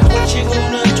yourself, what you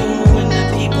gonna do when the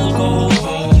people go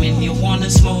home and you wanna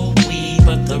smoke weed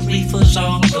but the reefer's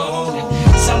all gone?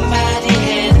 And somebody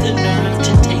had the nerve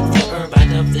to take the herb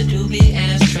out of the doobie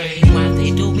ashtray. Why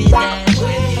they do me that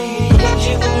way? What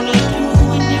you gonna do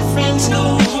when your friends go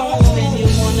home and you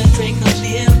wanna drink a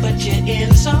beer but your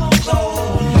ends all cold?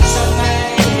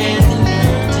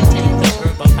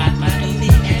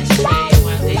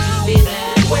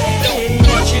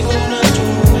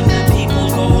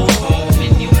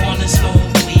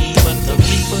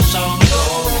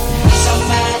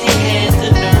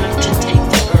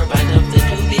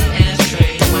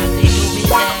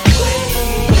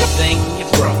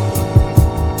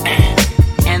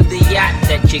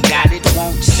 You got it,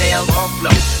 won't sail or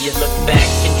float. You look back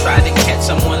and try to catch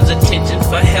someone's attention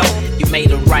for help. You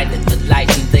made a right at the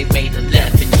light and they made a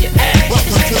left, and you asked.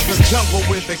 Welcome to the jungle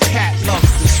where the cat loves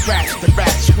to scratch the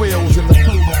rat squeals and the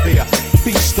polar bear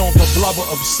feast on the blubber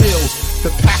of seals.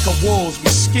 The pack of wolves be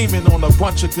scheming on a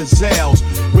bunch of gazelles,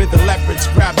 where the leopards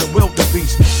grab the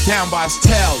wildebeest down by his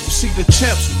tail. You see the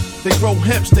chimps, they grow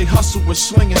hemps, they hustle with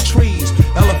slinging trees.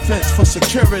 Elephants for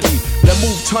security that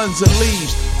move tons of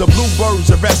leaves. The bluebirds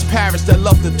arrest parrots that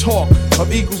love to talk,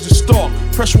 of eagles to stalk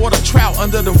freshwater trout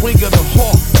under the wing of the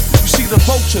hawk. You see the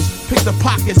vultures pick the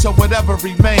pockets of whatever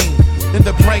remain. In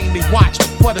the brain they watch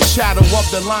for the shadow of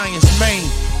the lion's mane,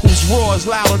 whose roar is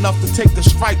loud enough to take the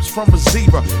stripes from a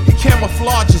zebra. He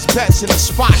camouflages bets in the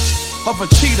spots of a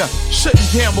cheetah.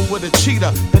 Shouldn't gamble with a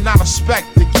cheetah and not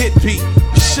expect to get beat.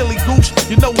 You silly gooch,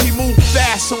 you know he moved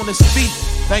fast on his feet.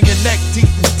 Now your neck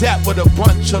deep in depth with a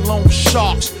bunch of lone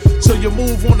sharks. So you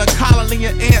move on a colony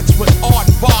of ants with art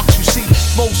barks. You see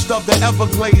most of the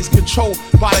Everglades controlled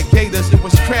by the gators. It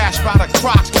was crashed by the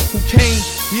crocs who came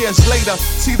years later.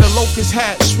 See the locust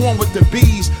hat swarm with the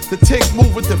bees. The tick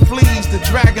move with the fleas. The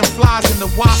dragonflies and the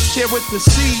wasps share with the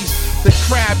seas. The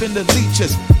crab and the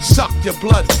leeches suck your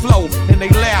blood flow, and they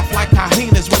laugh like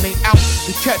hyenas when they out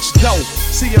to catch dough.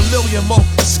 See a million more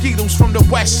mosquitoes from the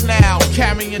west now,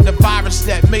 carrying the virus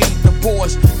that made the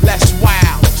boys less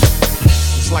wild.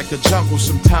 It's like the jungle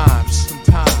sometimes.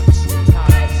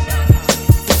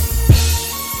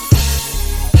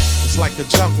 It's like the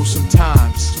jungle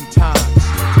sometimes.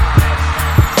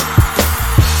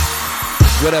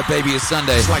 What up, baby? It's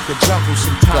Sunday. It's like the jungle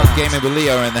sometimes. Got Gaming with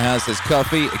Leo in the house. There's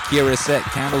coffee, Akira set,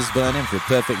 candles burning for a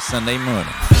perfect Sunday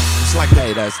morning. It's like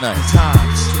hey, that's nice.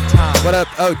 Sometimes. What up?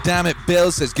 Oh, damn it.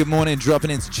 Bill says good morning,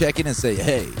 dropping in to check in and say,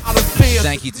 hey.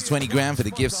 Thank you to 20 grand for the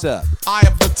gift sub. I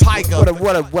am the tiger.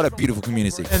 What a beautiful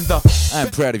community. And the I'm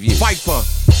proud of you. Viper.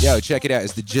 Yo, check it out.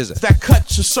 It's the Jizza. That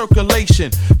cuts your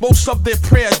circulation. Most of their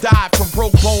prayers died from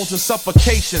broke bones and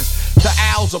suffocations. The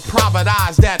owls are private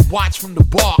eyes that watch from the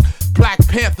bark. Black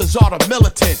Panthers are the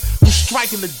militant who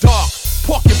strike in the dark.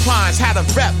 Porcupines had a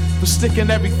rep for sticking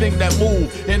everything that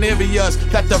moved in areas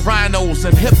that the rhinos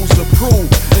and hippos approve.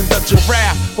 And the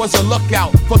giraffe was a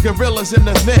lookout for gorillas in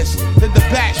the mist. Then the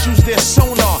bats used their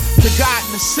sonar to guide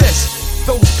and assist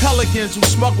those pelicans who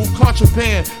smuggled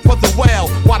contraband for the whale,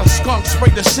 while the skunk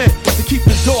sprayed the scent to keep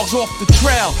the dogs off the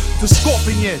trail. The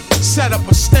scorpion set up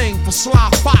a sting for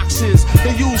sly foxes.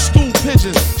 They used stool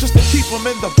pigeons just to keep them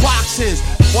in the boxes,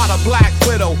 while the black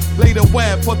widow laid a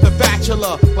web for the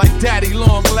bachelor, like Daddy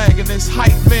Longleg and his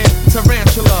hype man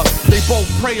Tarantula. They both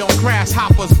prey on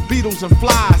grasshoppers, beetles, and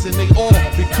flies, and they all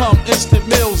become instant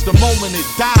meals the moment it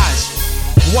dies.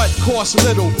 What costs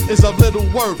little is of little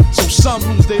worth, so some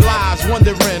lose their lives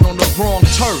wandering on the wrong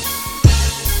turf.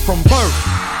 From birth,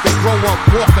 they grow up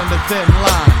walking the thin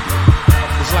line.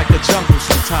 It's like the jungle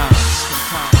sometimes.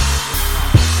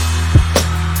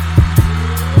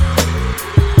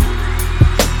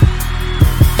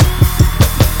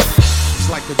 It's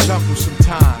like the jungle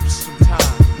sometimes.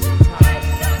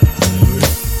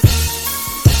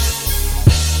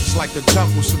 It's like the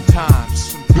jungle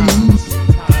sometimes.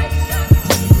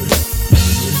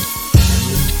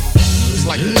 It's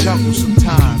like the jungle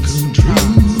sometimes.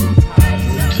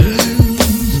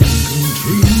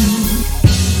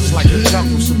 It's like the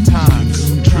jungle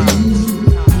sometimes.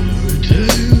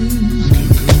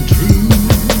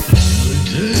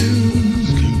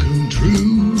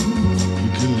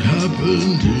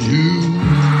 happen to you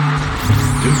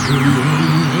if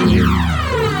you're young?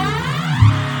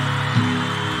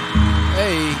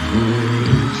 Hey.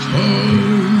 It's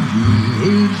hard, you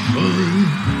will find,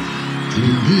 to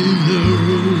be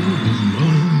narrow of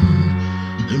mind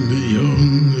and be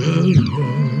young at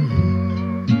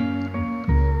heart.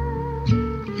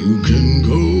 You can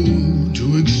go to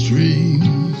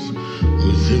extremes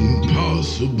with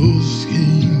impossible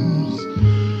schemes.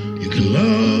 You can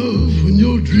laugh when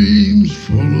your dreams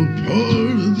fall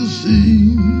apart at the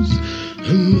seams,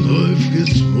 and life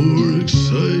gets more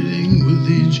exciting with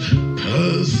each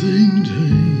passing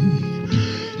day.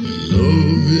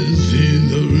 Love is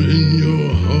either in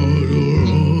your heart or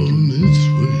on its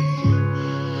way.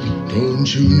 Don't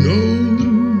you know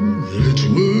that it's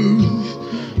worth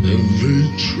every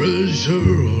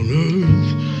treasure on earth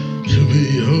to be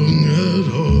young at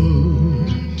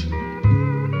heart?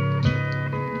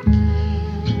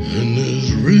 And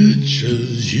as rich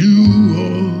as you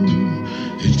are,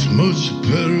 it's much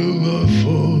better by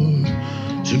far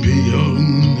to be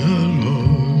young at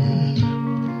heart.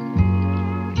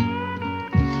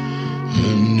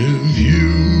 And if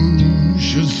you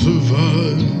should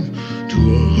survive to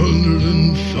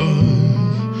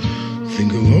 105,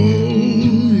 think of all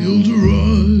you'll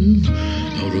derive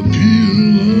out of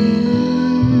being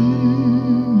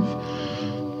alive.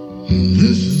 And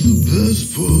this is the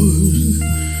best part,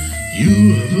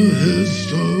 you have a head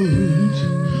start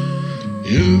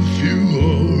if you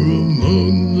are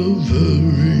among the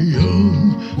very young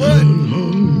at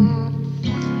heart.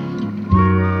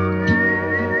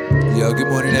 Yo, good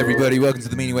morning, everybody. Welcome to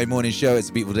the Meaningwave Morning Show. It's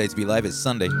a beautiful day to be live. It's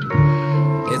Sunday.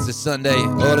 It's a Sunday.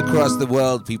 All across the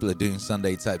world, people are doing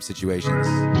Sunday-type situations.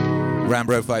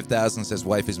 Rambro 5000 says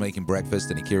wife is making breakfast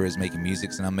and Akira is making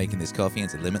music, and I'm making this coffee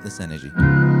into limitless energy.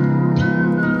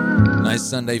 Nice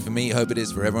Sunday for me. Hope it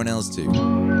is for everyone else, too.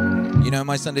 You know,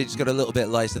 my Sunday just got a little bit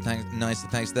nicer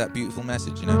thanks to that beautiful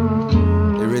message, you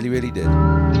know? It really, really did.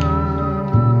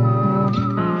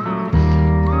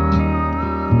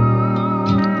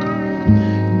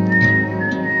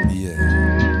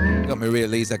 Yeah. Got Maria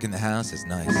Lezak in the house. It's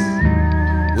nice.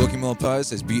 Walking More Post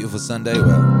says beautiful Sunday.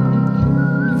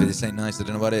 Well, if this ain't nice, I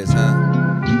don't know what is, huh?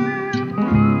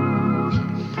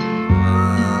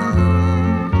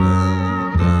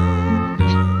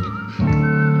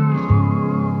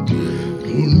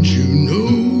 Don't you know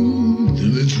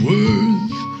that it's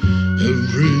worth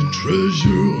every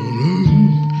treasure on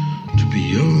earth to be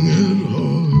young at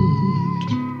heart?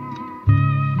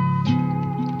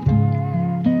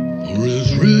 Or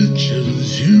as rich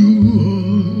as you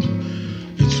are,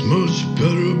 it's much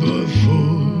better by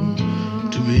far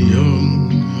to be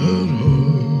young at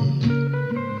heart.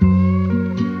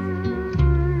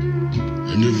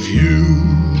 And if you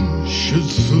should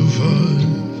survive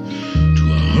to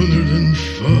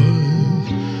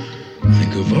 105,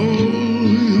 think of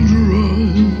all you'll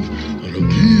derive out of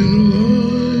being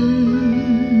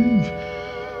alive.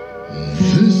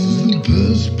 This is the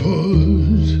best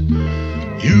part,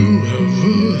 you have a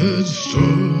head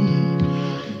start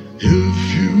if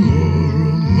you are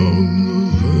among the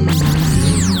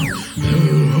very young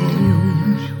at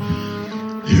heart.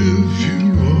 If you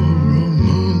are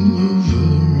among the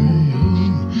very young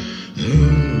at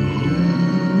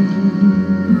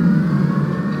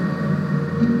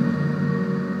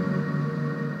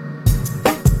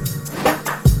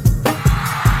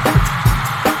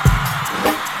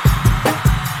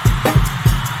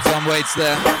Tom Waits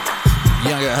there.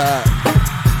 Young at heart.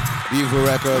 Beautiful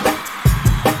record.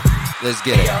 Let's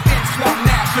get it.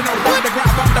 International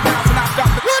underground on the bounce and I stop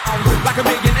the like a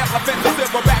million elephants, a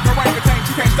silverback orangutan.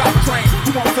 You can't stop the train.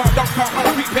 Who wants some? Don't come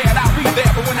unprepared. I'll be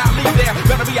there, but when I leave there,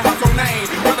 better be a household name.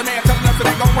 Brother man telling us it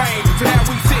ain't gon' rain. So now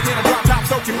we sitting in a drop top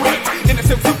soaking wet. In a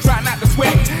silk suit, trying not to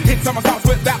sweat. Hit somersaults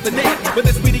without the net. But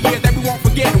this be the year that we won't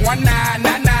forget.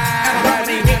 1999. I don't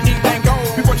need anything gold.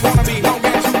 Be what you wanna be. Long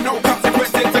as you know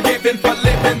consequences are given for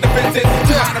living the fences.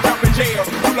 Trying to jump in jail.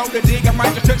 Too low to dig, I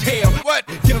might just touch hell. What?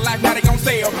 Get a life, now they on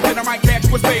sale. Then I might catch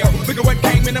you a spell. Look at what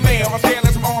came in the mail. I'm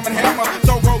scaling some arm and hammer.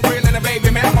 So road grill and a baby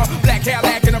mama. Black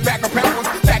Cadillac in a back of peppers.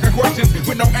 Back of questions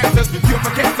with no answers. Cure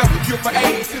for cancer, cure for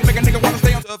AIDS. Make a nigga wanna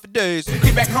stay on for days.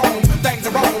 Get back home, things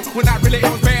are wrong. When I really it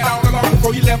was bad all along.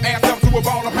 Before you left ass up to a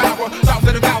ball of power. Thoughts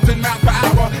at 1,000 miles per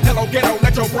hour. Hello ghetto,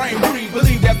 let your brain breathe.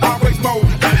 Believe there's always more.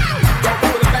 Don't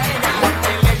put a bang out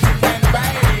unless you can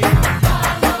bang.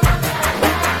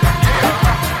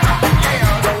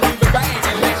 Yeah, don't leave the bang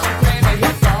unless you plan to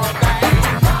hit all day.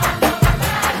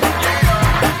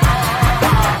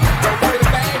 Don't put a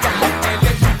bang out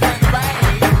unless you can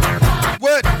bang.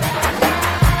 What?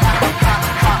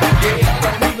 Yeah,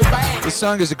 don't leave the bang. This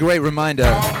song is a great reminder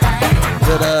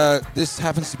that this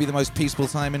happens to be the most peaceful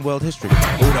time in world history.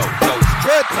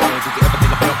 Good. Did you ever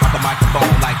think about the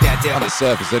microphone like that? On the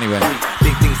surface, anyway.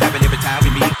 Big things happen every time we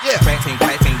meet. Yeah. Crack thing,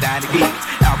 dying to geek.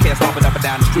 Outcast stomping up and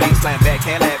down the street. Slam back,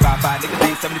 can't let by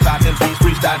niggas. 75 MCs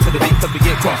freestyle to the beat. Cause we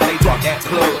get crunk, stay drunk at the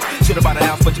club. Should've bought an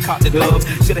ounce, but you caught the dub.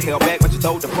 Should've held back, but you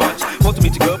throw the punch. Supposed to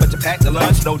meet you good, but you packed the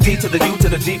lunch. No D to the U to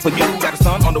the G for you. Got a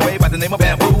son on the way by the name of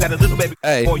Bamboo. Got a little baby.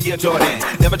 Hey. 4 year Jordan.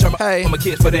 Never turn my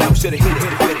kids for them. Should've hit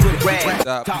it,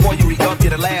 grab. Top boy, you re-up,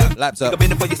 get a lab. Laptop. Take a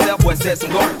minute for yourself, boy, set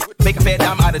some gold. Make a fat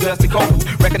dime out of dusty cold.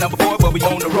 Record number 4, but we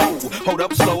on the road. Hold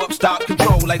up, slow up, stop,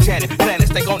 control. Like Janet, planet,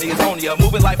 stay on the Estonia.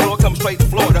 Moving like floor, come straight to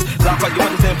Florida. Lock all your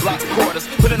windows and block the quarters.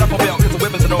 Put it up on belt, cause the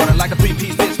weapons in order. Like a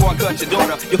 3-piece bitch before I cut your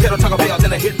daughter. Your kettle Taco Bell,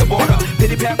 then I hit the border.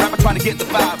 Pity pat rapper trying to get the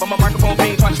vibe. I'm a microphone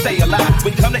fiend trying to stay alive.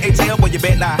 When you come to ATL, well, you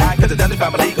bet not high, cause the Dudley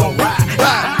family gon' ride.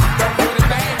 Don't put it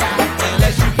bang out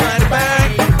unless you find it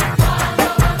bang.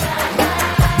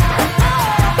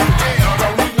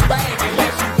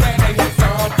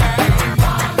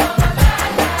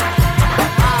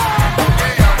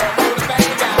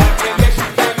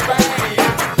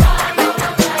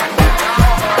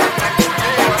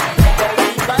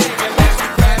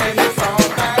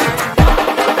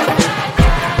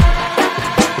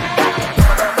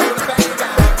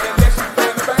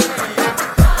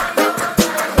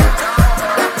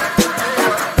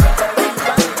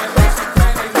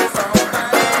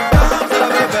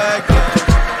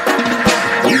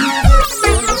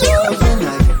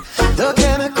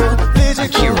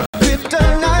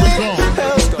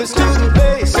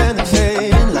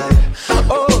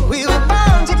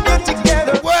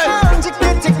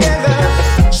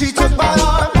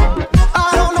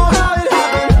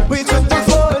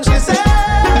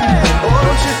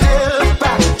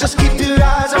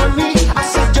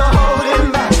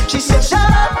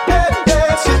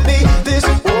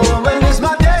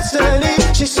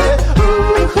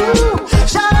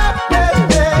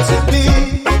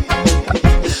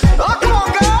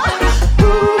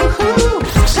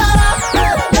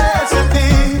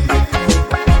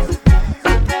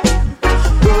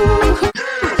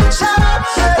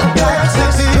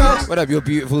 Your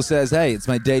beautiful says, hey, it's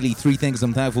my daily 3 things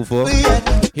I'm thankful for.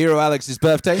 Hero Alex's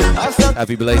birthday.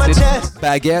 Happy belated.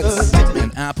 Baguettes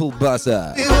and apple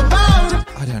butter.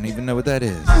 I don't even know what that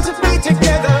is.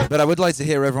 But I would like to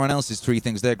hear everyone else's 3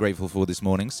 things they're grateful for this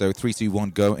morning. So 3, 2, 1,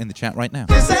 go in the chat right now.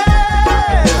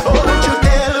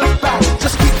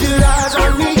 Just keep your eyes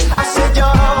on me. I said you're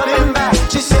holding back.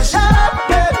 She said, shut up,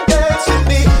 dance with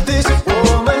me. This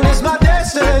woman is my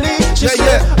destiny. She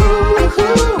said, ooh,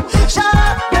 shut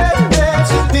up.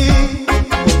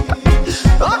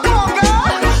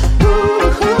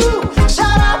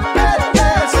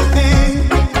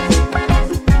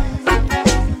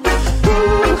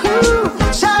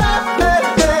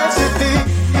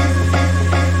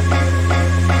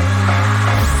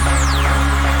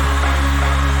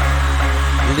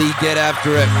 Get after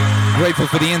it. Grateful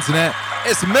for the internet.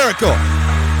 It's a miracle.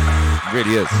 It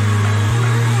really is.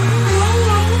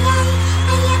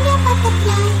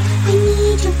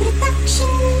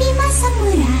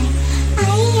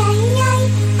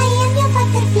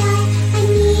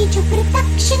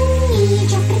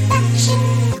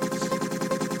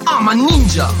 I'm a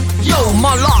ninja. Yo,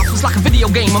 my life is like a video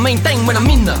game. My main thing when I'm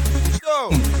in there.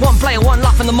 One player, one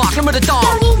life in the mark. Remember the dog.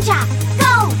 Go ninja,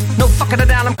 go! No fucking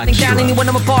around, I'm cutting down anyone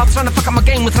on my part. Trying to fuck up my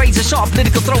game with razor sharp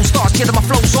political throw stars. Shit, my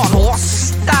flow's on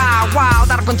horse. Style, wild,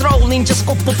 out of control. Ninja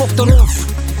skop op de roof.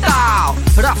 Style,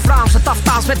 rough rounds and tough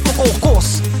times met fuck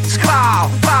course. Skraal,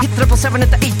 hit 777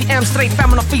 at the ATM. Straight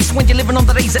famine of feast when you're living on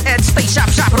the razor edge. Stay sharp,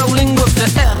 rolling with the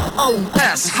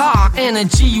LOS. High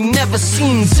energy, you never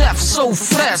seen Zeph so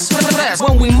fresh.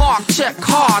 When we mark, check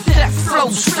hard, death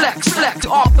flows, flex.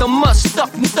 Optimus, stuck,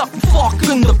 fuck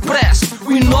in the press.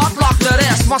 We not like the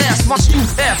rest, my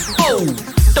youth FO.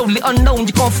 Totally unknown,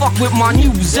 you can't fuck with my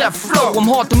new Zeph flow. I'm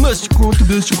hard to miss, you're going to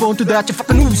this, you're going to that. You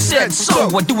fucking who said so?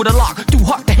 I do it a lot, too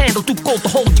hot to handle, too cold to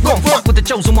hold. You gon' fuck with the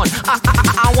chosen one.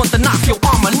 I want to knock your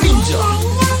arm a ninja.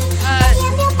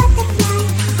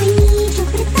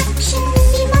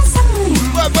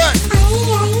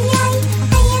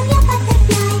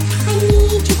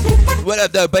 What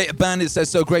up though, Beta Bandit says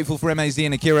so grateful for MAZ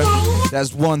and Akira.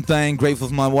 That's one thing. Grateful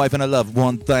for my wife and I love,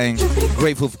 one thing.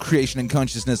 Grateful for creation and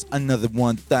consciousness, another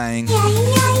one thing.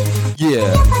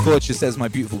 Yeah, Fortune says my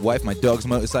beautiful wife, my dogs,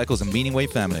 motorcycles, and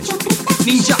Meaningwave family.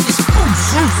 Ninja is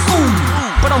boom,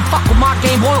 but don't fuck with my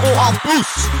Game Boy or I'll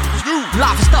boost.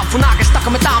 Life is tough when I get stuck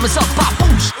on my diamonds up, pop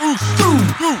boost. Through,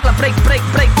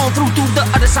 break on through to the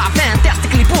other side.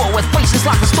 Fantastically poor with patience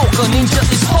like a stalker. Ninja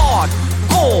is hard.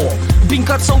 Core. Being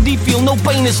cut so deep, feel no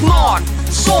pain is not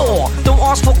sore. Don't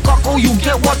ask for cockle, you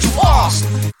get what you asked.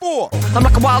 I'm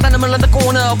like a wild animal in the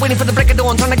corner, waiting for the break of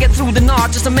dawn, trying to get through the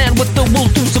night. Just a man with the will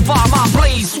to survive. My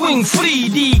blaze swing free,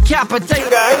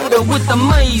 decapitate a hater with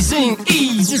amazing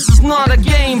ease. This is not a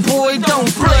game, boy,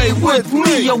 don't play with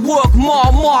me. I work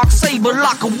more, mark saber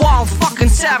like a wild fucking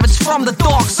savage from the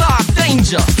dark side.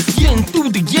 Danger, yin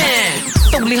through the yang.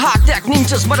 Totally hot deck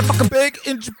ninjas, motherfucking big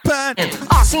in Japan.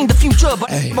 I seen the future,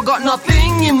 but I got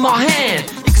nothing in my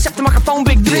hand. Except a microphone,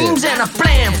 big dreams, and a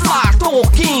plan. Fly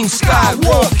talking,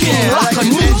 skywalking like a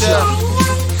ninja.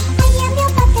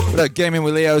 Look, Gaming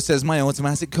with Leo says, my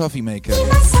automatic coffee maker.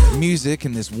 Music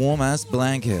in this warm-ass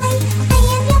blanket.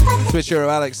 Twitch Hero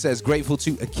Alex says, grateful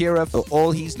to Akira for all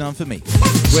he's done for me.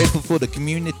 Grateful for the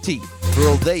community for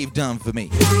all they've done for me.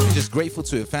 Just grateful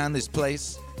to have found this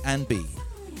place and be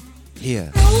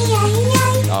here.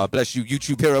 Oh, bless you,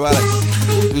 YouTube Hero Alex,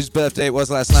 whose birthday it was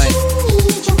last night.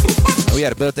 We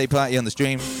had a birthday party on the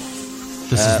stream.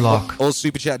 This is Locke. All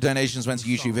super chat donations went to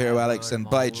YouTube Hero Alex, and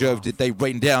by Jove, did they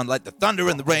rain down like the thunder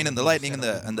and the rain and the lightning and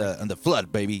the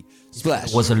flood, baby.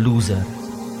 Splash. I was a loser.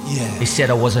 Yeah. They said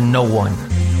I was a no one.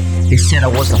 They said I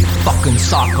was a fucking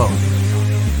psycho.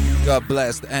 God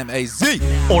bless the MAZ.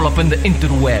 All up in the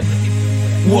interweb.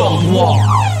 World War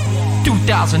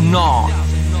 2009.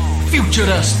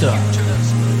 Futurista.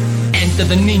 Enter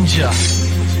the ninja.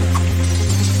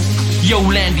 Yo,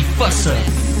 Landy Fusser.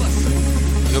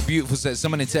 You're beautiful, says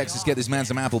someone in Texas, get this man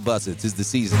some apple butter. 'Tis the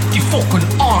season. You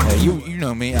fucking on. You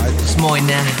know me. It's mine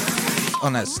now.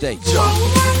 On that stage.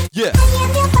 Yeah.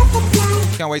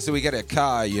 Can't wait till we get a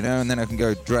car, you know, and then I can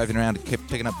go driving around and keep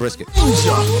picking up brisket.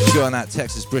 Go on that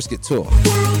Texas brisket tour.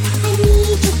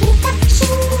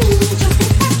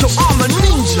 So I'm a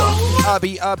ninja.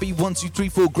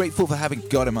 RB123 grateful for having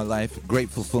God in my life.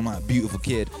 Grateful for my beautiful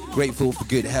kid. Grateful for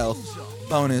good health.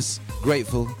 Bonus.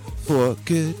 Grateful for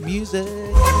good music.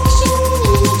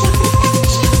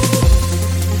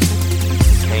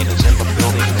 Pain is in the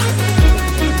building.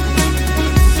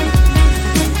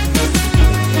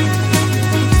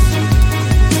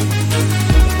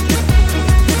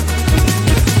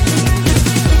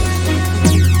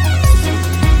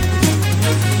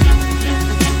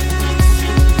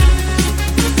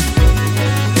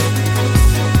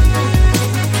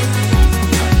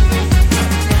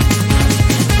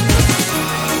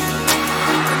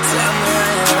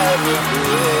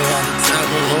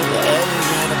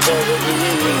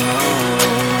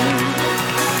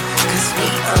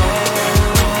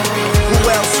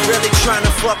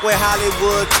 Fuck with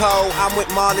Hollywood Code, I'm with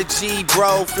Marla G,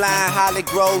 bro. Flying Holly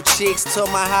Grove chicks to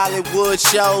my Hollywood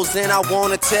shows. And I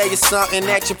wanna tell you something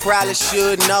that you probably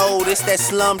should know. This that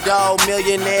Slumdog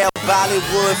Millionaire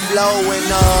Bollywood flow. And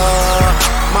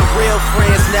my real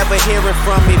friends never hearing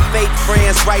from me. Fake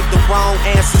friends write the wrong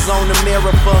answers on the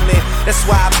mirror for me. That's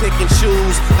why I pick and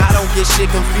choose, I don't get shit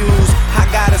confused. I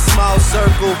got a small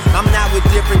circle, I'm not with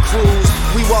different crews.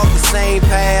 We walk the same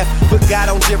path, but got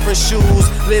on different shoes.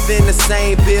 Live in the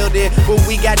same building, but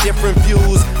we got different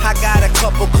views. I got a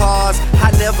couple cars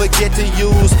I never get to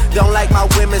use. Don't like my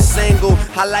women single,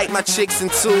 I like my chicks in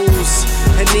twos.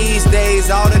 And these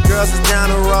days, all the girls is down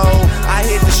the road. I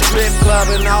hit the strip club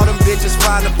and all them bitches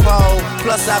find a pole.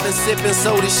 Plus I've been sipping,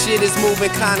 so this shit is moving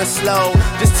kinda slow.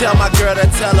 Just tell my girl to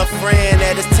tell a friend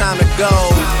that it's time to go.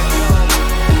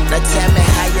 Now tell me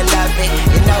how you love it.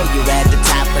 You know you at the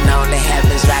top and only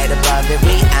heaven's right above it.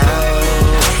 We own.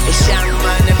 It's young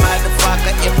money,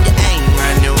 motherfucker. If you ain't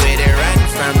running with it, run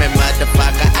from it,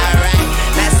 motherfucker. Alright.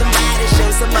 Now somebody show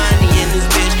some money in this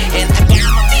bitch. And I got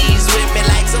my bees with me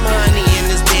like some honey in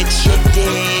this bitch. You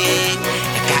dig?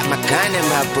 I got my gun in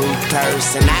my boot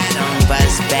purse. And I don't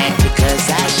bust back because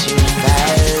I shoot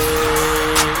first.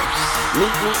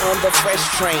 Meet me on the fresh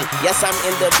train. Yes, I'm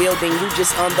in the building. You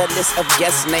just on the list of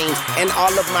guest names. And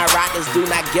all of my riders do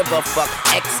not give a fuck.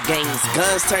 X games.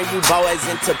 Guns turn you boys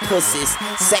into pussies.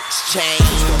 Sex change.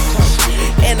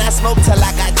 And I smoke till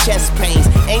I got chest pains.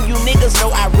 And you niggas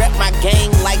know I rep my gang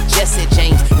like Jesse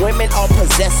James. Women are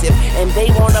possessive and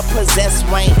they wanna possess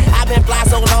Wayne. I've been fly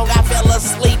so long I fell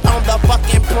asleep on the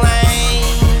fucking plane.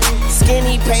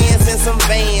 Skinny pants and some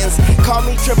Vans. Call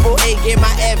me Triple A, get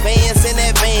my advance in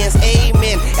advance.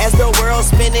 Amen. As the world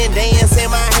spinning, dance in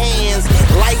my hands.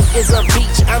 Life is a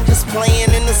beach, I'm just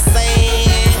playing in the sand.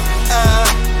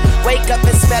 Wake up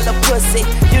and smell a pussy.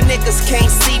 You niggas can't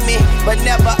see me, but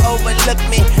never overlook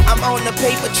me. I'm on the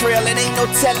paper trail, it ain't no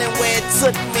telling where it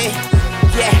took me.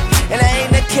 Yeah, and I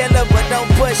ain't a killer, but don't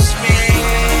push me.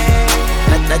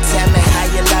 Now tell me how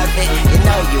you love it. You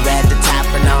know you at the top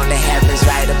and only heaven's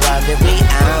right above it. We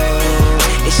own.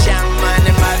 It's young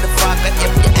money, motherfucker.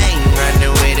 If you ain't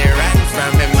running with it, run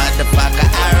from it, motherfucker.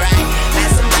 Alright. Now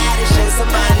somebody show some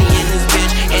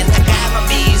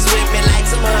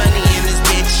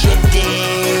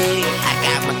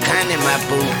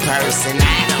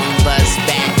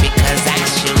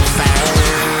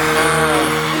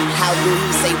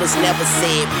never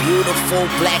said beautiful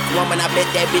black woman. I bet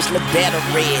that bitch look better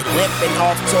red. Limping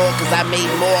off tour cause I made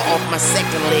more off my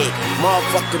second leg.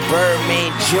 Motherfucker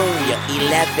Birdman Jr.,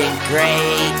 11th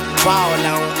grade. Ball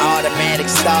on automatic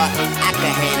start. I can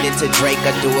hand it to Drake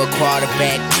or do a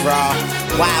quarterback draw.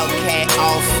 Wildcat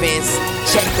offense.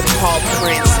 Check the paw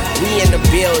prints. We in the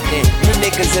building. You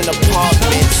niggas in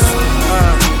apartments.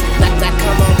 Now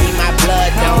come on, be my blood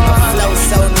donor. Flow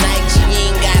so nice, you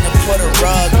ain't gotta put a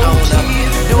rug on her.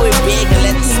 Do it big and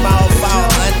let the small fall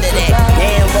under that.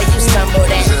 Damn, where you stumble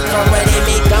at? From where they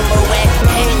make gumbo at?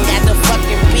 Ain't got the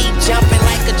fucking beat jumping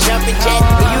like a jumping jack.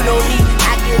 But you know me,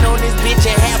 I get on this bitch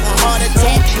and have a heart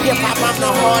attack. Hip hop, I'm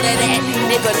no heart of that.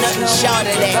 Nigga, nothing short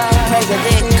of that.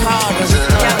 President Carter,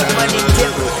 got the money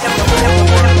different.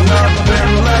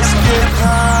 Let's get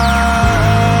high.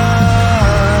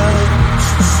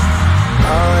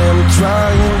 I am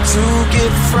trying to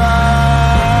get fried.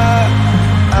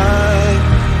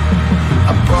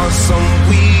 I bought some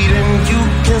weed and you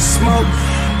can smoke.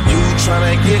 You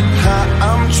tryna get high,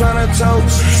 I'm tryna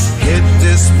toast. Hit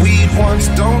this weed once,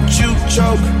 don't you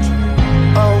choke.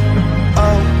 Oh,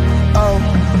 oh, oh.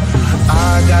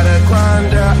 I got a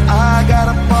grinder, I got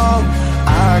a ball.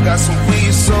 I got some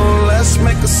weed, so let's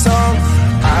make a song.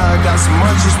 I got some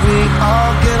munchies, we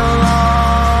all get along.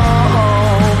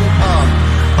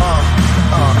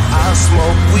 I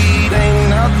smoke weed, ain't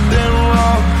nothing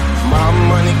wrong. My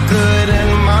money good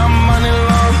and my money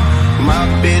long. My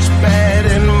bitch bad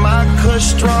and my kush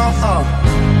strong.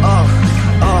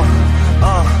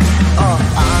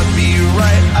 I be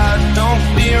right, I don't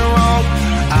be wrong.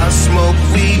 I smoke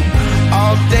weed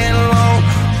all day long.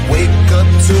 Wake up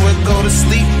to it, go to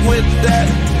sleep with that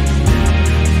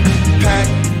pack.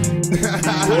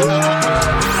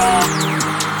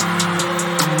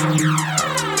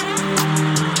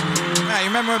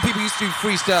 Remember when people used to do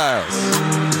freestyles?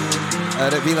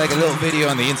 There'd be like a little video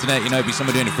on the internet, you know, it'd be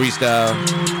someone doing a freestyle.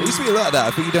 There used to be a lot of that.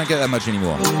 I think you don't get that much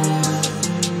anymore.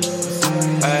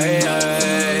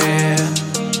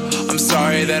 I'm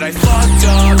sorry that I fucked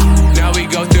up. Now we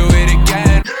go through it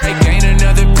again. I gain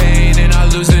another pain and I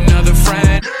lose another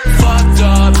friend. Fucked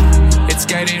up. It's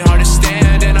getting hard to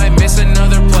stand and I miss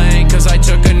another plane cause I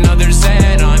took another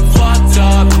Zen. I'm fucked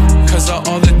up cause of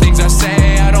all the things I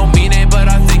say. I don't mean it, but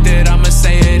I think that I'ma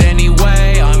say it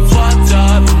anyway. I'm fucked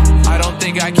up. I don't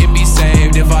think I can be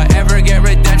saved. If I ever get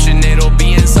redemption, it'll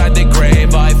be inside the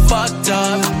grave. I fucked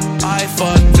up. I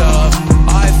fucked up.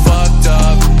 I fucked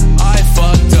up. I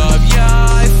fucked up. Yeah,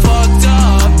 I fucked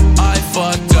up. I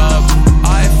fucked up.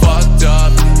 I fucked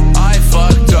up. I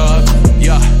fucked up.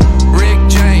 Yeah. Rick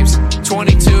James,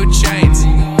 22 chains.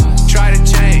 Try to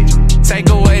change, take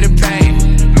away the pain.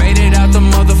 Made it out the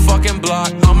motherfucking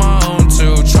block on my own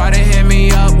too. Try to hit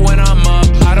me up when I'm up.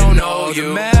 I don't know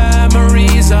you. The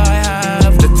memories I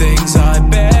have, the things I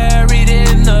buried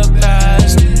in the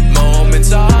past,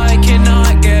 moments I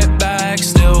cannot get back,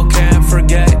 still can't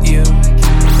forget you.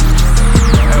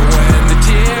 And when the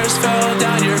tears fell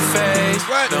down your face,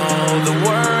 know the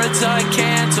words I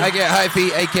can't. I get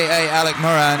Hyphy, aka Alec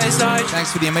Moran.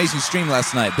 Thanks for the amazing stream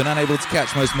last night. Been unable to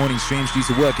catch most morning streams due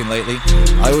to working lately.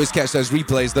 I always catch those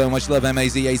replays though. Much love,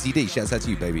 MAZACD. Shouts out to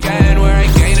you, baby.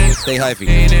 Stay Hyphy.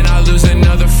 And I lose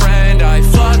another friend. I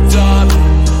fucked up.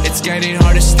 It's getting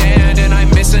hard to stand, and I'm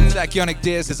missing. Black Yonic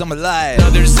Deer says I'm alive.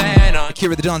 Another Zen.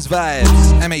 Akira the Don's vibes.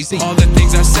 MAZ. All the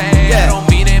things I say, I don't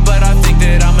mean it, but I think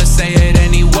that I'ma say it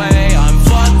anyway. I'm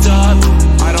fucked up.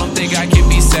 I don't think I can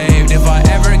be saved. If I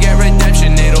ever get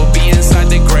redemption, it'll be inside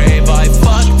the grave. I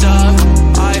fucked up.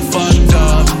 I fucked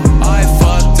up. I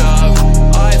fucked up.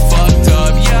 I fucked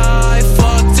up. Yeah, I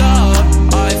fucked up.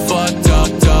 I fucked up.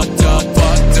 Fucked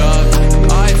up.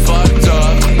 I fucked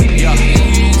up. Yeah.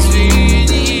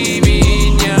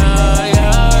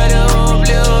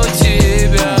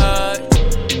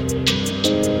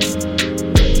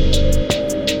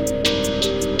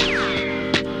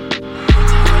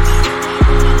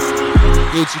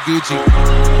 Gucci.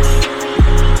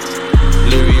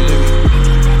 Louis.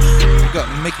 We got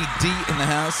Mickey D in the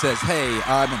house. Says, hey,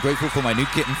 I'm grateful for my new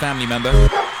kitten family member,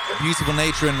 beautiful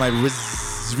nature, and my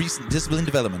recent discipline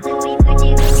development.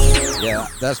 Yeah,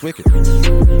 that's wicked.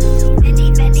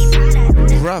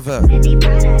 Bravo.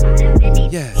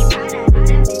 Yeah.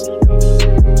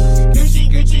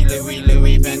 Gucci,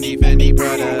 Louis, Fendi,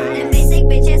 Prada. Basic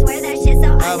bitches wear that shit,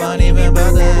 so I won't even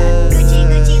bother. Gucci,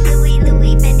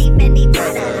 Louis, Fendi,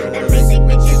 Prada. The basic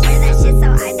bitches wear that shit, so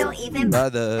I don't even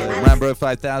bother. Bro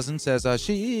 5000 says, oh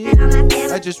shit,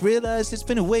 I just realized it's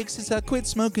been a week since I quit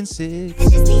smoking cigs.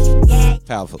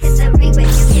 Powerful.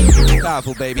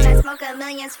 Powerful, baby.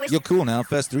 You're cool now.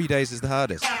 First 3 days is the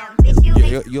hardest.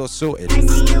 You're sorted.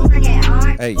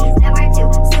 Hey.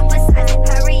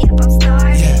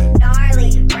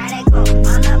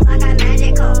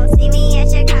 See me at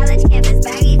your college campus,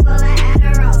 baggy full of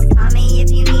Adderalls. Call me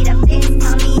if you need a fix.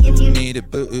 Call me if you need a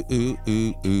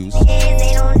booze.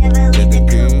 They don't ever leave the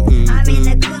coop. I'm in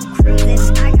the coop cruising.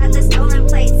 I got the stolen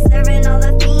plates, serving all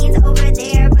the fiends over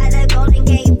there by the Golden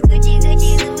Gate. Gucci,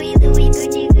 Gucci, Louis, Louis,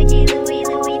 Gucci, Gucci, Louis,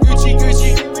 Louis, Gucci, Gucci,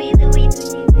 Louis, Louis,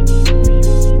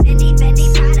 Fendi, Fendi,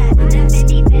 Prada,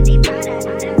 Fendi, Fendi, Prada,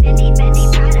 Fendi, Fendi,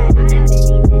 Prada, Gucci,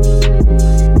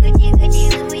 Gucci,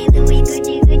 Louis, Louis,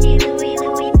 Gucci, Gucci, Louis,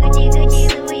 Louis, Gucci, Gucci,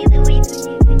 Louis, Louis,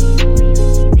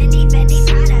 Fendi, Fendi,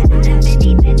 Prada, Fendi,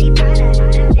 Fendi, Prada,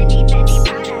 Fendi, Fendi,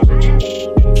 Prada, Gucci,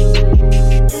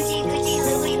 Gucci, Louis,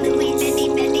 Louis, Fendi,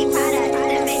 Fendi, Prada.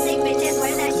 The basic bitches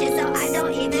wear that shit, so I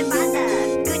don't even bother.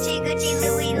 Gucci, Gucci,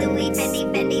 Louis, Louis, Fendi,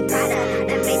 Fendi, Prada.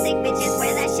 The basic bitches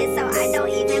wear that shit, so I don't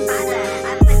even bother.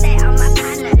 I put that on my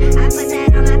partner, I put that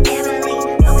on my family.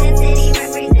 Oakland City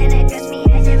represent, address me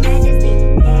as your majesty.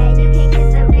 Yeah, you can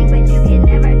kiss a ring, but you can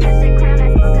never touch the crown. I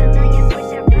smoke a million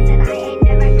Swisher blunts and I ain't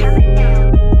never coming down.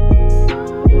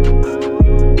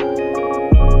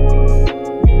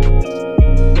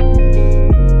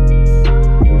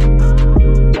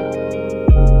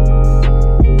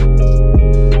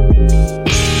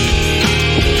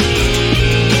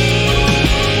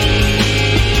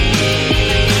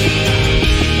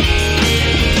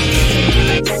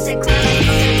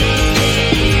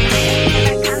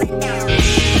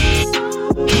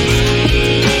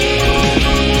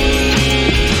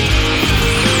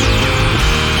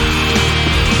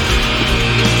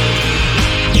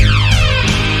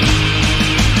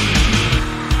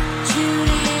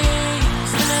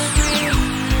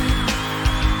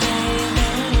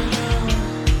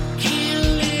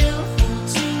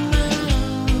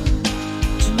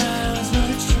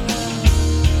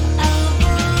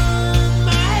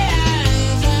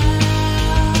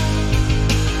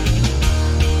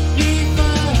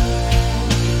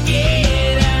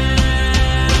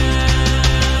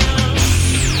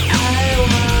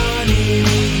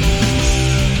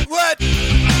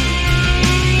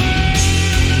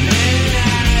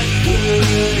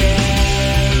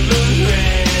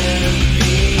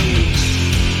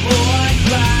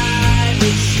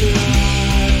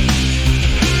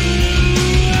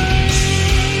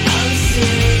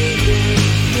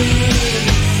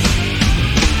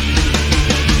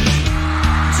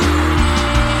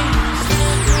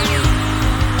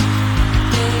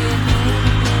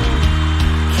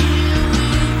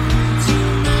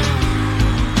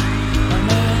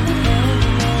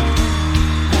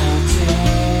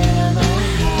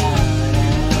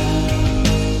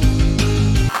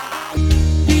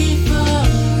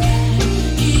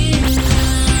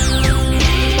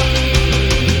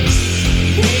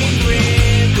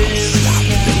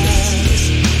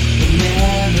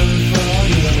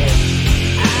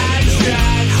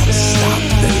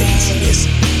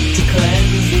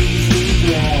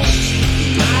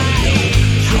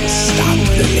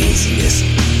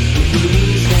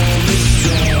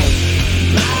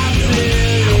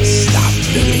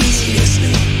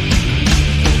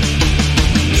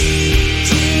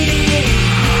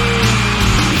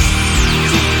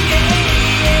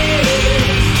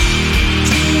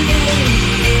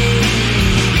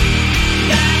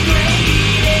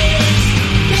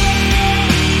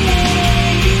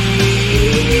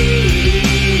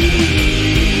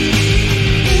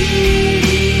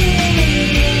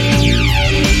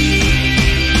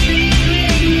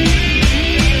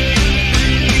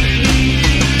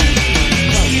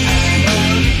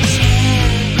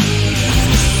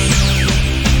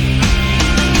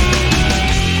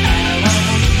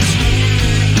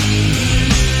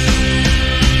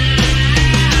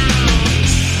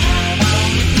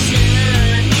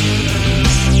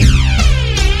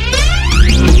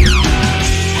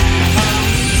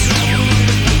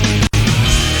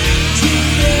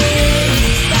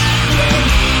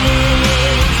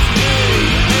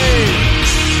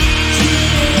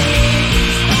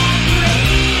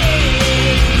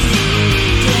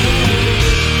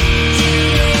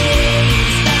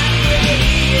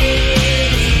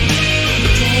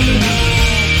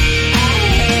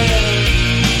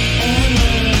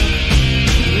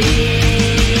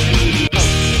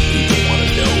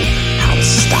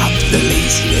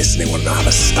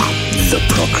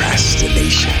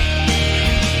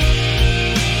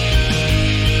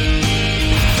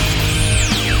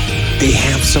 They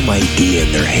have some idea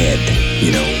in their head you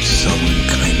know, some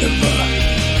kind of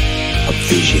a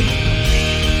vision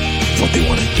of what they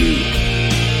want to do,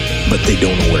 but they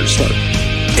don't know where to start.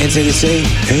 And so they say,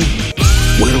 hey,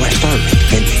 where do I start?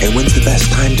 And when's the best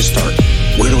time to start?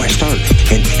 Where do I start?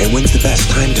 And when's the best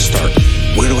time to start?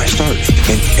 Where do I start?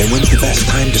 And when's the best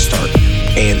time to start?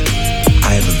 And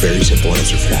I have a very simple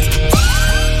answer for that.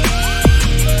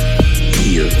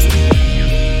 Here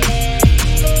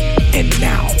and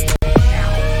now.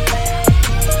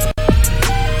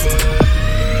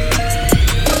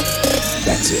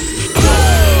 That's it.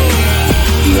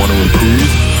 You want to improve?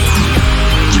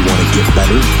 You want to get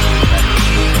better?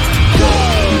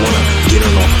 You want to get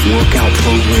on a workout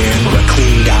program or a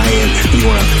clean diet? You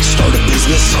want to start a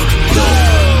business?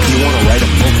 You want to write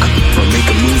a book or make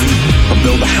a movie or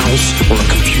build a house or a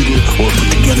computer or put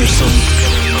together some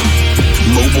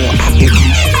mobile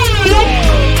application?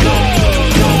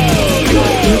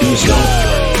 Where do you start?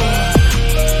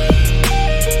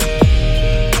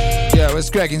 Yeah, what's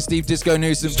cracking, Steve Disco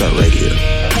Newsom? Start right here.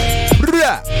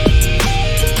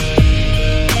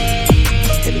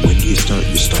 And when do you start?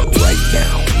 You start right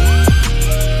now.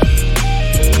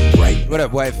 Right. What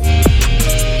up, wife?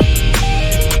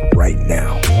 Right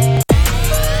now.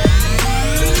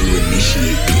 You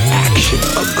initiate the action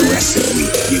aggressively.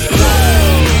 You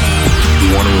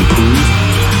want to improve?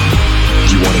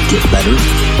 You want to get better?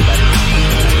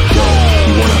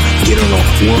 You want to get on a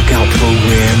workout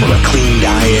program or a clean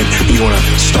diet? You want to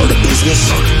start a business?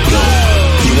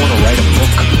 You want to write a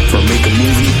book or make a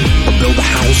movie or build a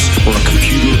house or a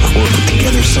computer or put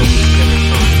together some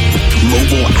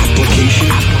mobile application?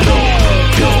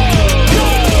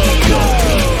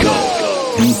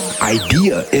 The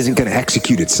idea isn't going to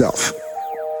execute itself.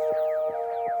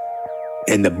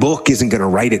 And the book isn't going to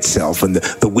write itself. And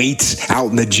the weights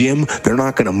out in the gym, they're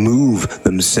not going to move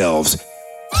themselves.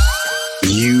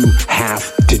 You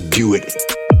have to do it.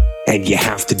 And you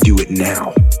have to do it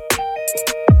now.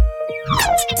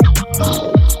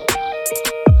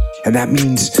 And that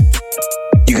means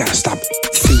you got to stop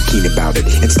thinking about it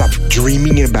and stop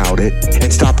dreaming about it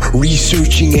and stop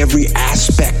researching every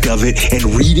aspect of it and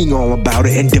reading all about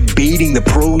it and debating the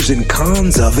pros and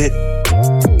cons of it.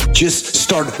 Just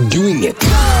start doing it.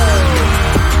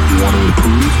 You want to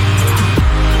improve?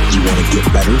 You want to get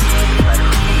better?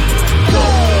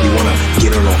 You want to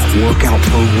get on a workout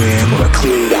program or a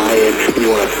clean diet? You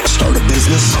want to start a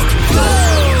business?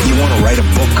 You want to write a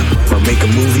book or make a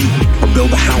movie or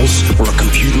build a house or a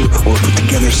computer or put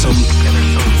together some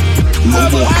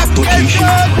mobile application?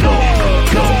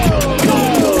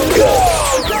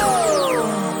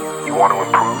 You want to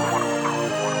improve?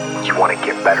 You want to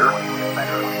get better?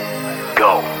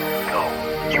 Go.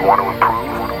 You want to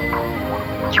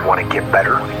improve? You want to get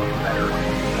better?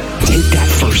 Take that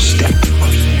first step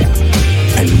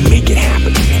and make it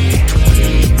happen.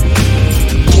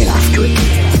 Get after it.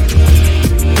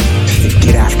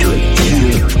 Get after it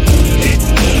here and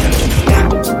now.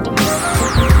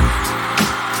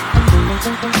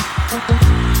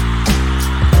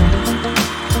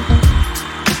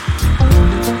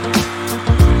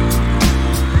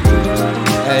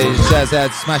 Hey, shouts out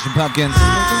to Smashing Pumpkins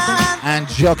and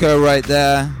Jocko right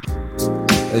there.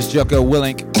 There's Jocko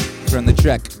Willink from the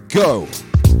track Go,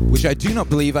 which I do not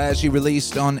believe I actually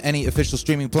released on any official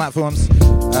streaming platforms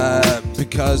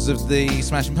because of the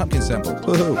Smashing Pumpkins sample.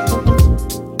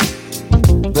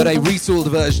 But a retooled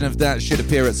version of that should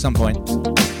appear at some point.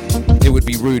 It would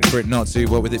be rude for it not to,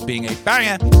 what with it being a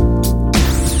banger. I've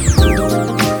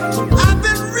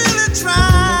been really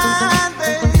trying,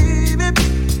 baby,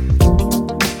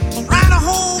 trying to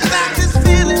hold back this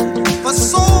feeling for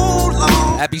so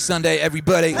long. Happy Sunday,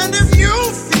 everybody. And if you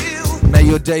feel, may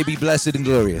your day be blessed and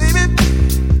glorious. Baby,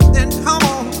 then come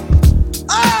on.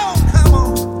 Oh, come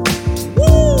on.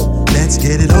 Woo! Let's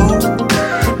get it on.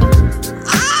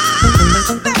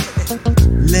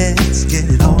 Let's get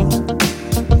it on.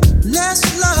 Let's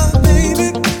love,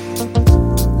 baby.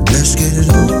 Let's get it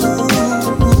on.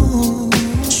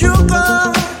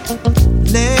 Sugar,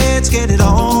 let's get it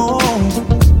on.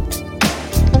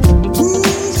 Ooh,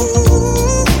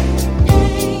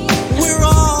 we're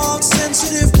all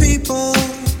sensitive people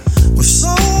with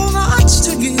so much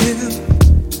to give.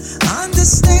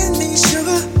 Understand me,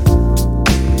 sugar.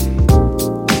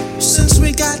 Since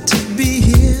we got to be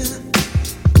here,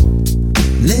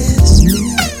 let's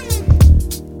live.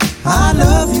 I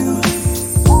love you.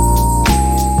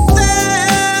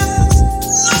 There's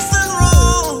nothing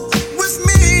wrong with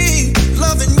me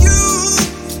loving you.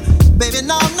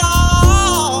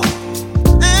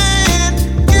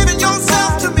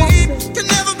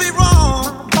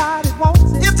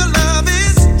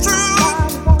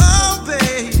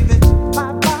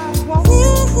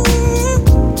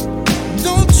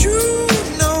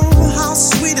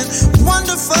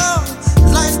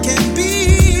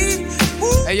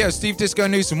 yo, Steve Disco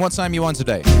Newsom, what time you on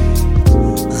today?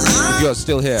 If you're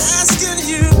still here. Asking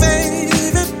you, baby,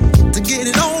 to get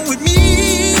it on with me.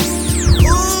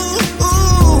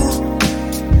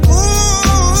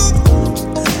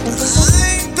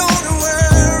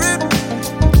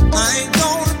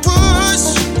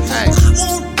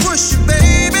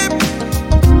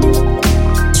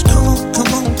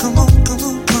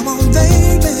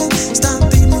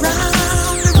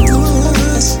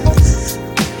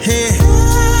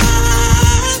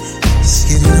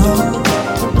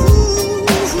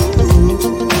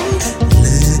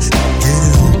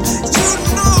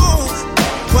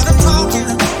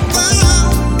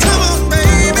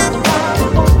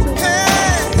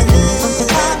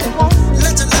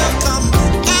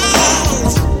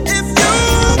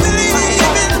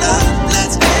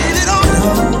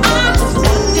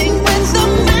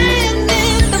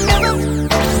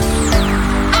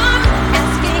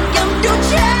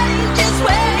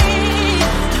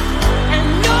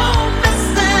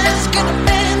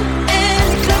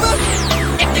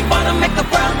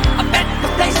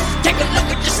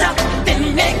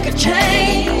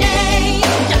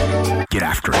 Get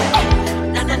after it.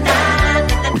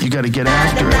 You gotta get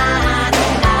after it.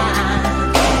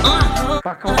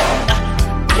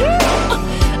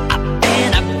 I've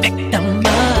been a victim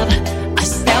of a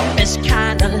selfish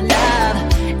kind of love.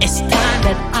 It's time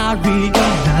that I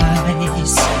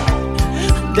realize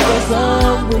there was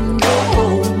someone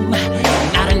home,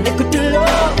 not a nickel to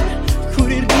love.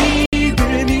 Could it be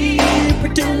really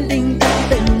pretending that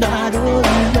they're not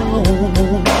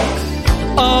alone?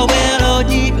 Oh, well, oh,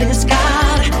 deepest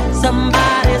God,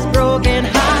 somebody's broken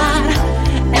heart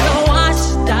and a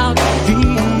washed out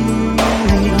feeling.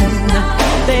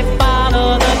 They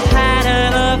follow the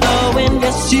pattern of the wind,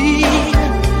 you see,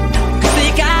 'cause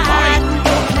they got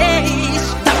no place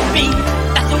to be.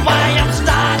 That's why I'm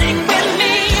starting with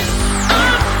me.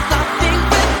 I'm starting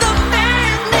with the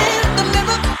man in the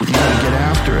mirror. You gotta get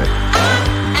after it. I'm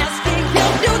asking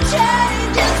him to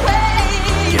change his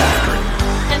ways. Get after it.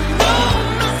 And no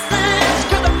message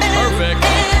could have been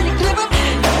any clearer.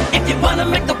 If you wanna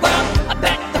make the world a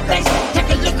better place, take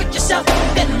a look at yourself,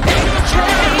 then make a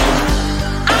change.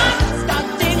 I'm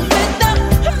starting with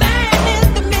the man in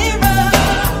the mirror.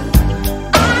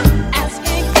 I'm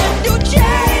asking him to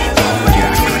change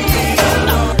his ways.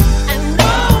 And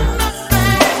no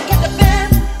message could have been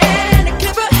any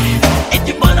clearer. If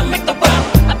you wanna make the world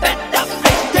a better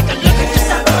place, take a look at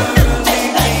yourself, then make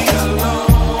a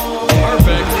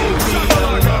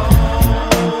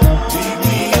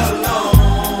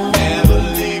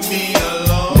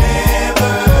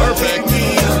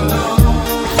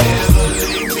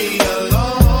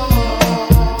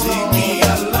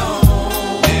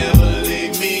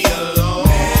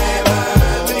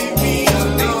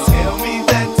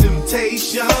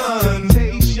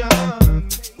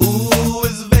Ooh,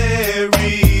 it's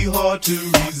very hard to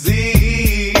resist.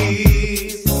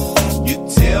 You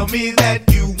tell me that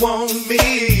you want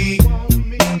me.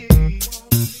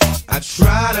 I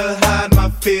try to hide my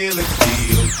feelings.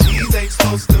 These ain't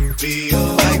supposed to feel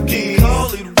like it.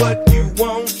 Call it what you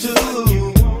want to.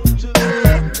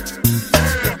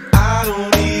 I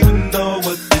don't even know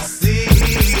what this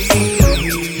is.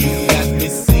 Got me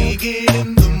singing in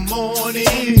the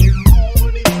morning.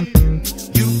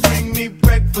 You bring me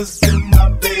breakfast in my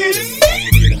bed.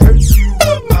 It hurts you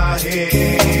rub my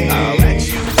head. I'll let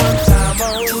you one time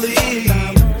only.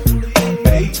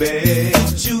 Baby,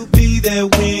 could you be there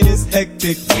when it's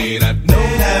hectic? When I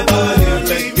don't have a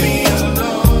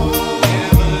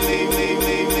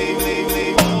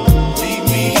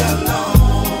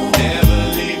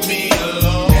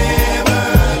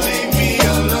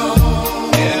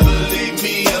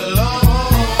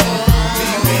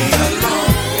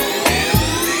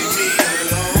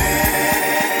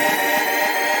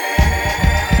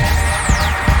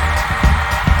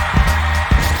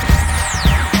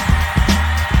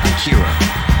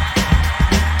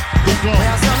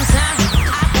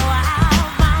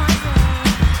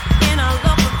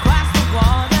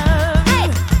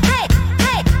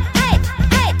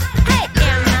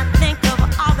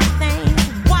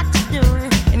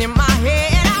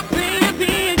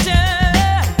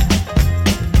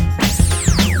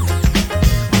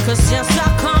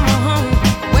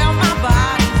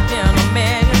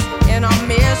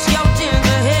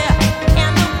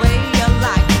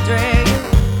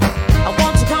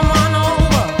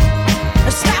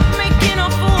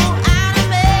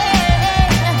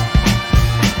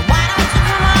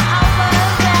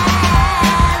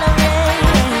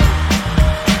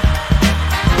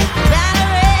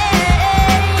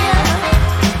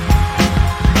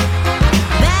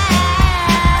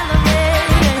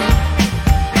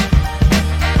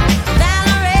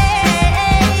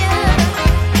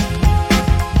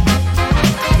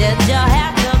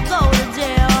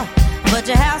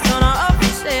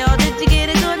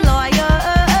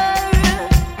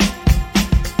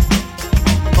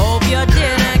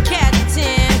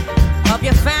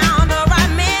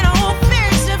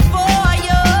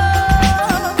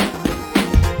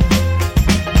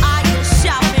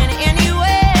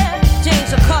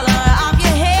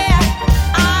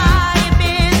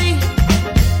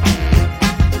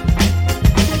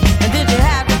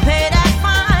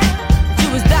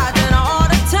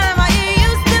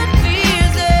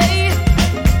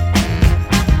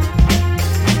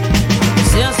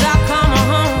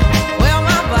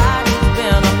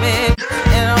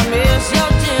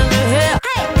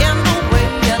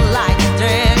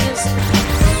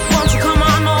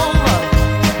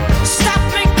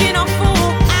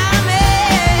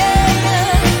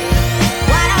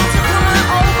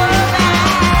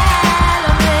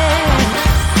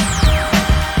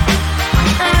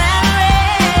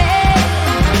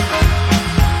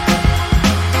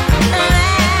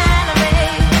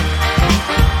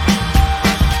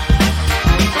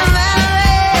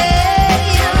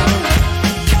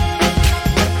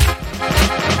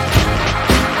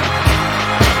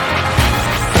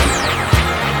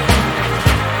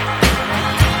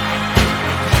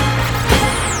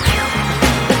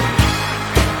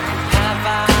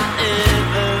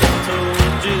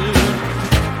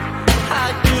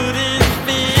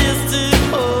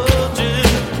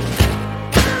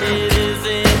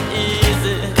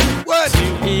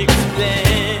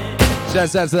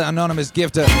Shouts out to that anonymous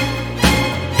gifter.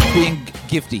 Being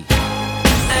gifty.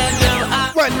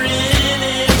 What?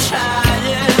 Really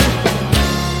trying.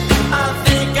 I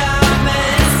think I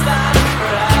may stop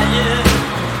crying.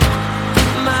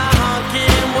 My heart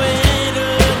can't wait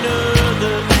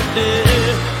another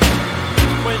day.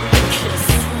 When you kiss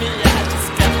me, I just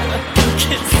gotta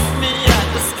kiss me. I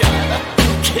just gotta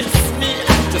kiss me.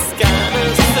 I just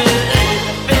gotta say,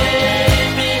 baby,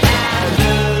 I love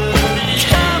you.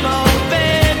 Come on,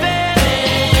 baby, I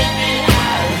love you.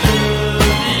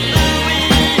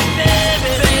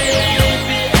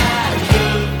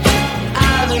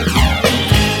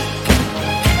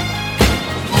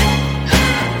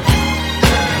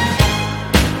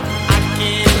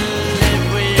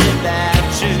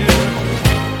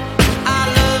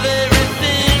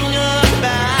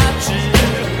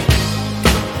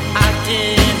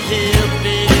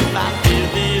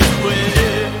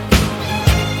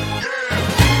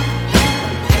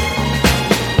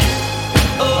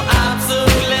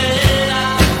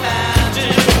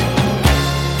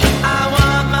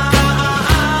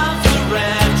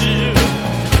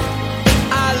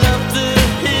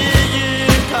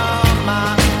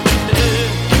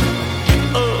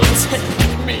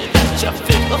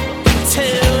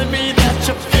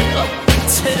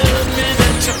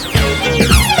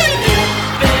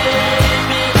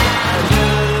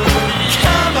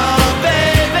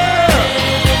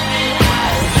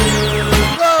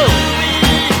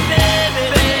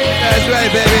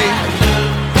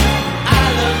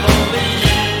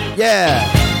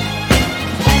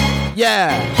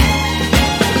 Yeah.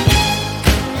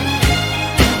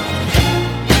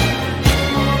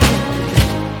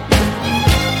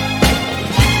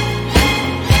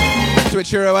 Twitch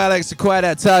hero Alex acquired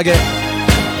that target.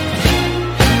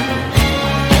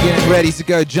 Getting ready to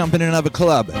go jump in another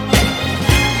club.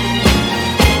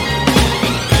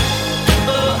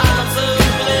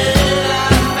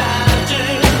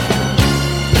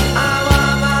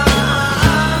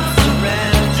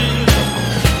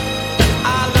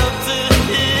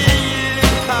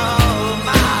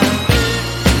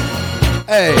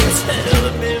 Hey.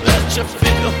 Tell me that you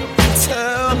feel.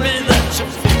 Tell me that you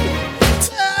feel.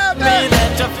 Tell me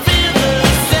that you feel the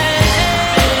same.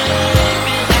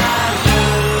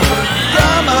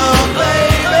 Come on,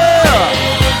 baby.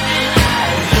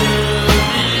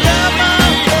 Come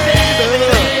on, baby.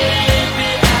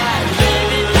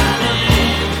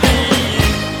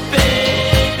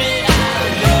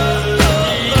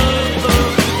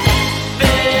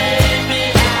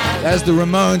 That's the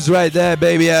Ramones right there,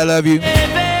 baby. I love you.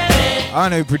 I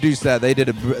know who produced that. They did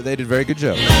a very good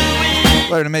job.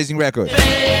 What an amazing record.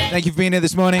 Thank you for being here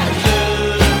this morning.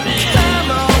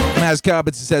 Maz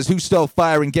Carpenter says, who stole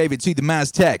fire and gave it to the Maz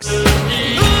Tex?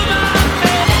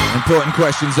 Important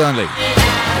questions only.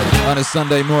 On a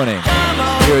Sunday morning,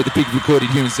 here at the peak of recorded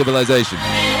human civilization.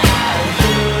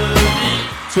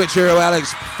 Twitch hero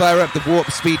Alex, fire up the warp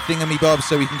speed thingamy-bob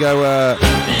so we can go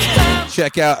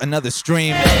check out another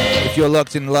stream. If you're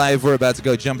locked in live, we're about to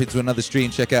go jump into another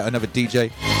stream, check out another DJ.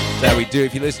 That's how we do.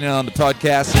 If you're listening on the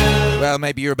podcast, well,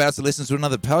 maybe you're about to listen to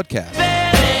another podcast.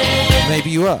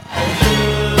 Maybe you are.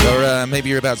 Or maybe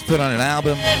you're about to put on an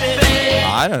album.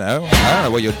 I don't know. I don't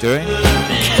know what you're doing.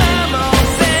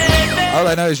 All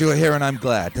I know is you're here and I'm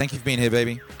glad. Thank you for being here,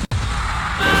 baby.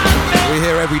 We're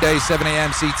here every day, 7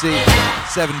 a.m. CT,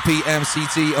 7 p.m.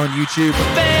 CT on YouTube.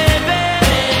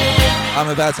 I'm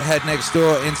about to head next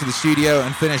door into the studio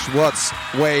and finish What's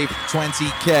Wave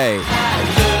 20K.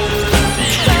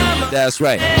 That's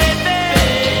right.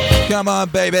 Come on,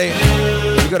 baby.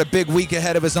 We've got a big week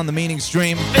ahead of us on the Meaning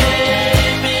stream.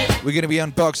 We're going to be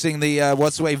unboxing the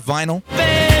What's Wave vinyl.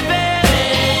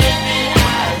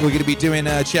 We're going to be doing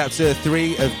chapter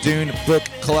 3 of Dune Book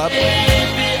Club.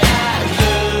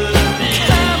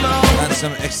 And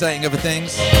some exciting other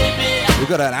things. We've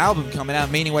got an album coming out,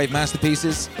 Meaningwave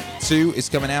Masterpieces 2 is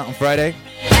coming out on Friday.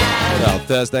 Well,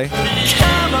 Thursday.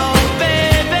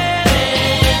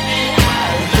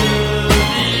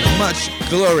 Much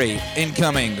glory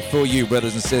incoming for you,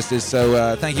 brothers and sisters.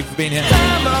 So thank you for being here.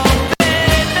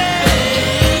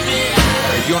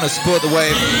 If you want to support the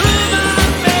wave,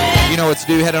 you know what to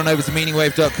do. Head on over to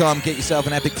meaningwave.com. Get yourself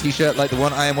an epic t-shirt like the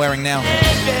one I am wearing now.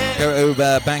 Go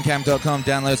over bandcamp.com,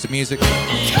 download some music.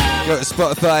 Go to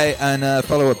Spotify and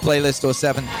follow a playlist or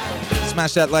 7.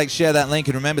 Smash that like, share that link,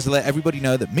 and remember to let everybody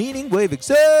know that Meaningwave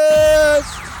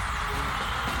exists.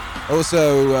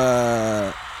 Also,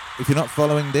 if you're not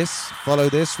following this, follow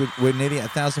this. We're nearly at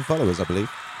 1,000 followers, I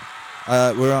believe.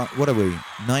 We're on, what are we?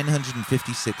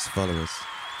 956 followers.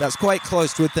 That's quite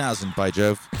close to 1,000, by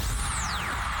Jove.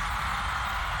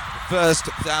 first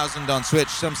 1,000 on Switch.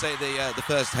 Some say the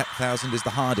first 1,000 is the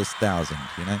hardest 1,000,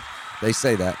 you know? They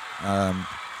say that.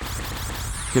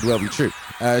 Could well be true.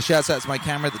 Shouts out to my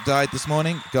camera that died this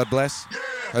morning. God bless.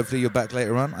 Hopefully you're back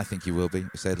later on. I think you will be.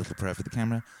 Say a little prayer for the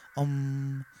camera.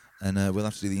 And we'll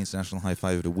have to do the international high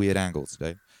five at a weird angle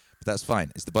today. But that's fine.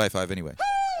 It's the bye five anyway.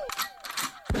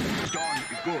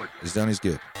 It's done is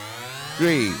good.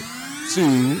 3,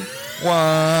 2,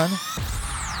 1.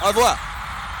 Au revoir.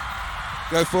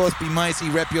 Go forth, be mighty,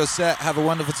 rep your set, have a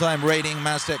wonderful time raiding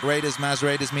Maztec Raiders, Maz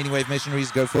Raiders, Meaningwave Missionaries.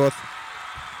 Go forth.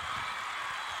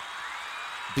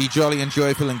 Be jolly and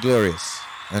joyful and glorious.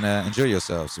 And enjoy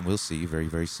yourselves, and we'll see you very,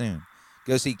 very soon.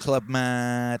 Go see Club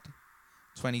Mad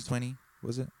 2020,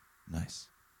 was it? Nice.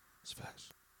 It's facts.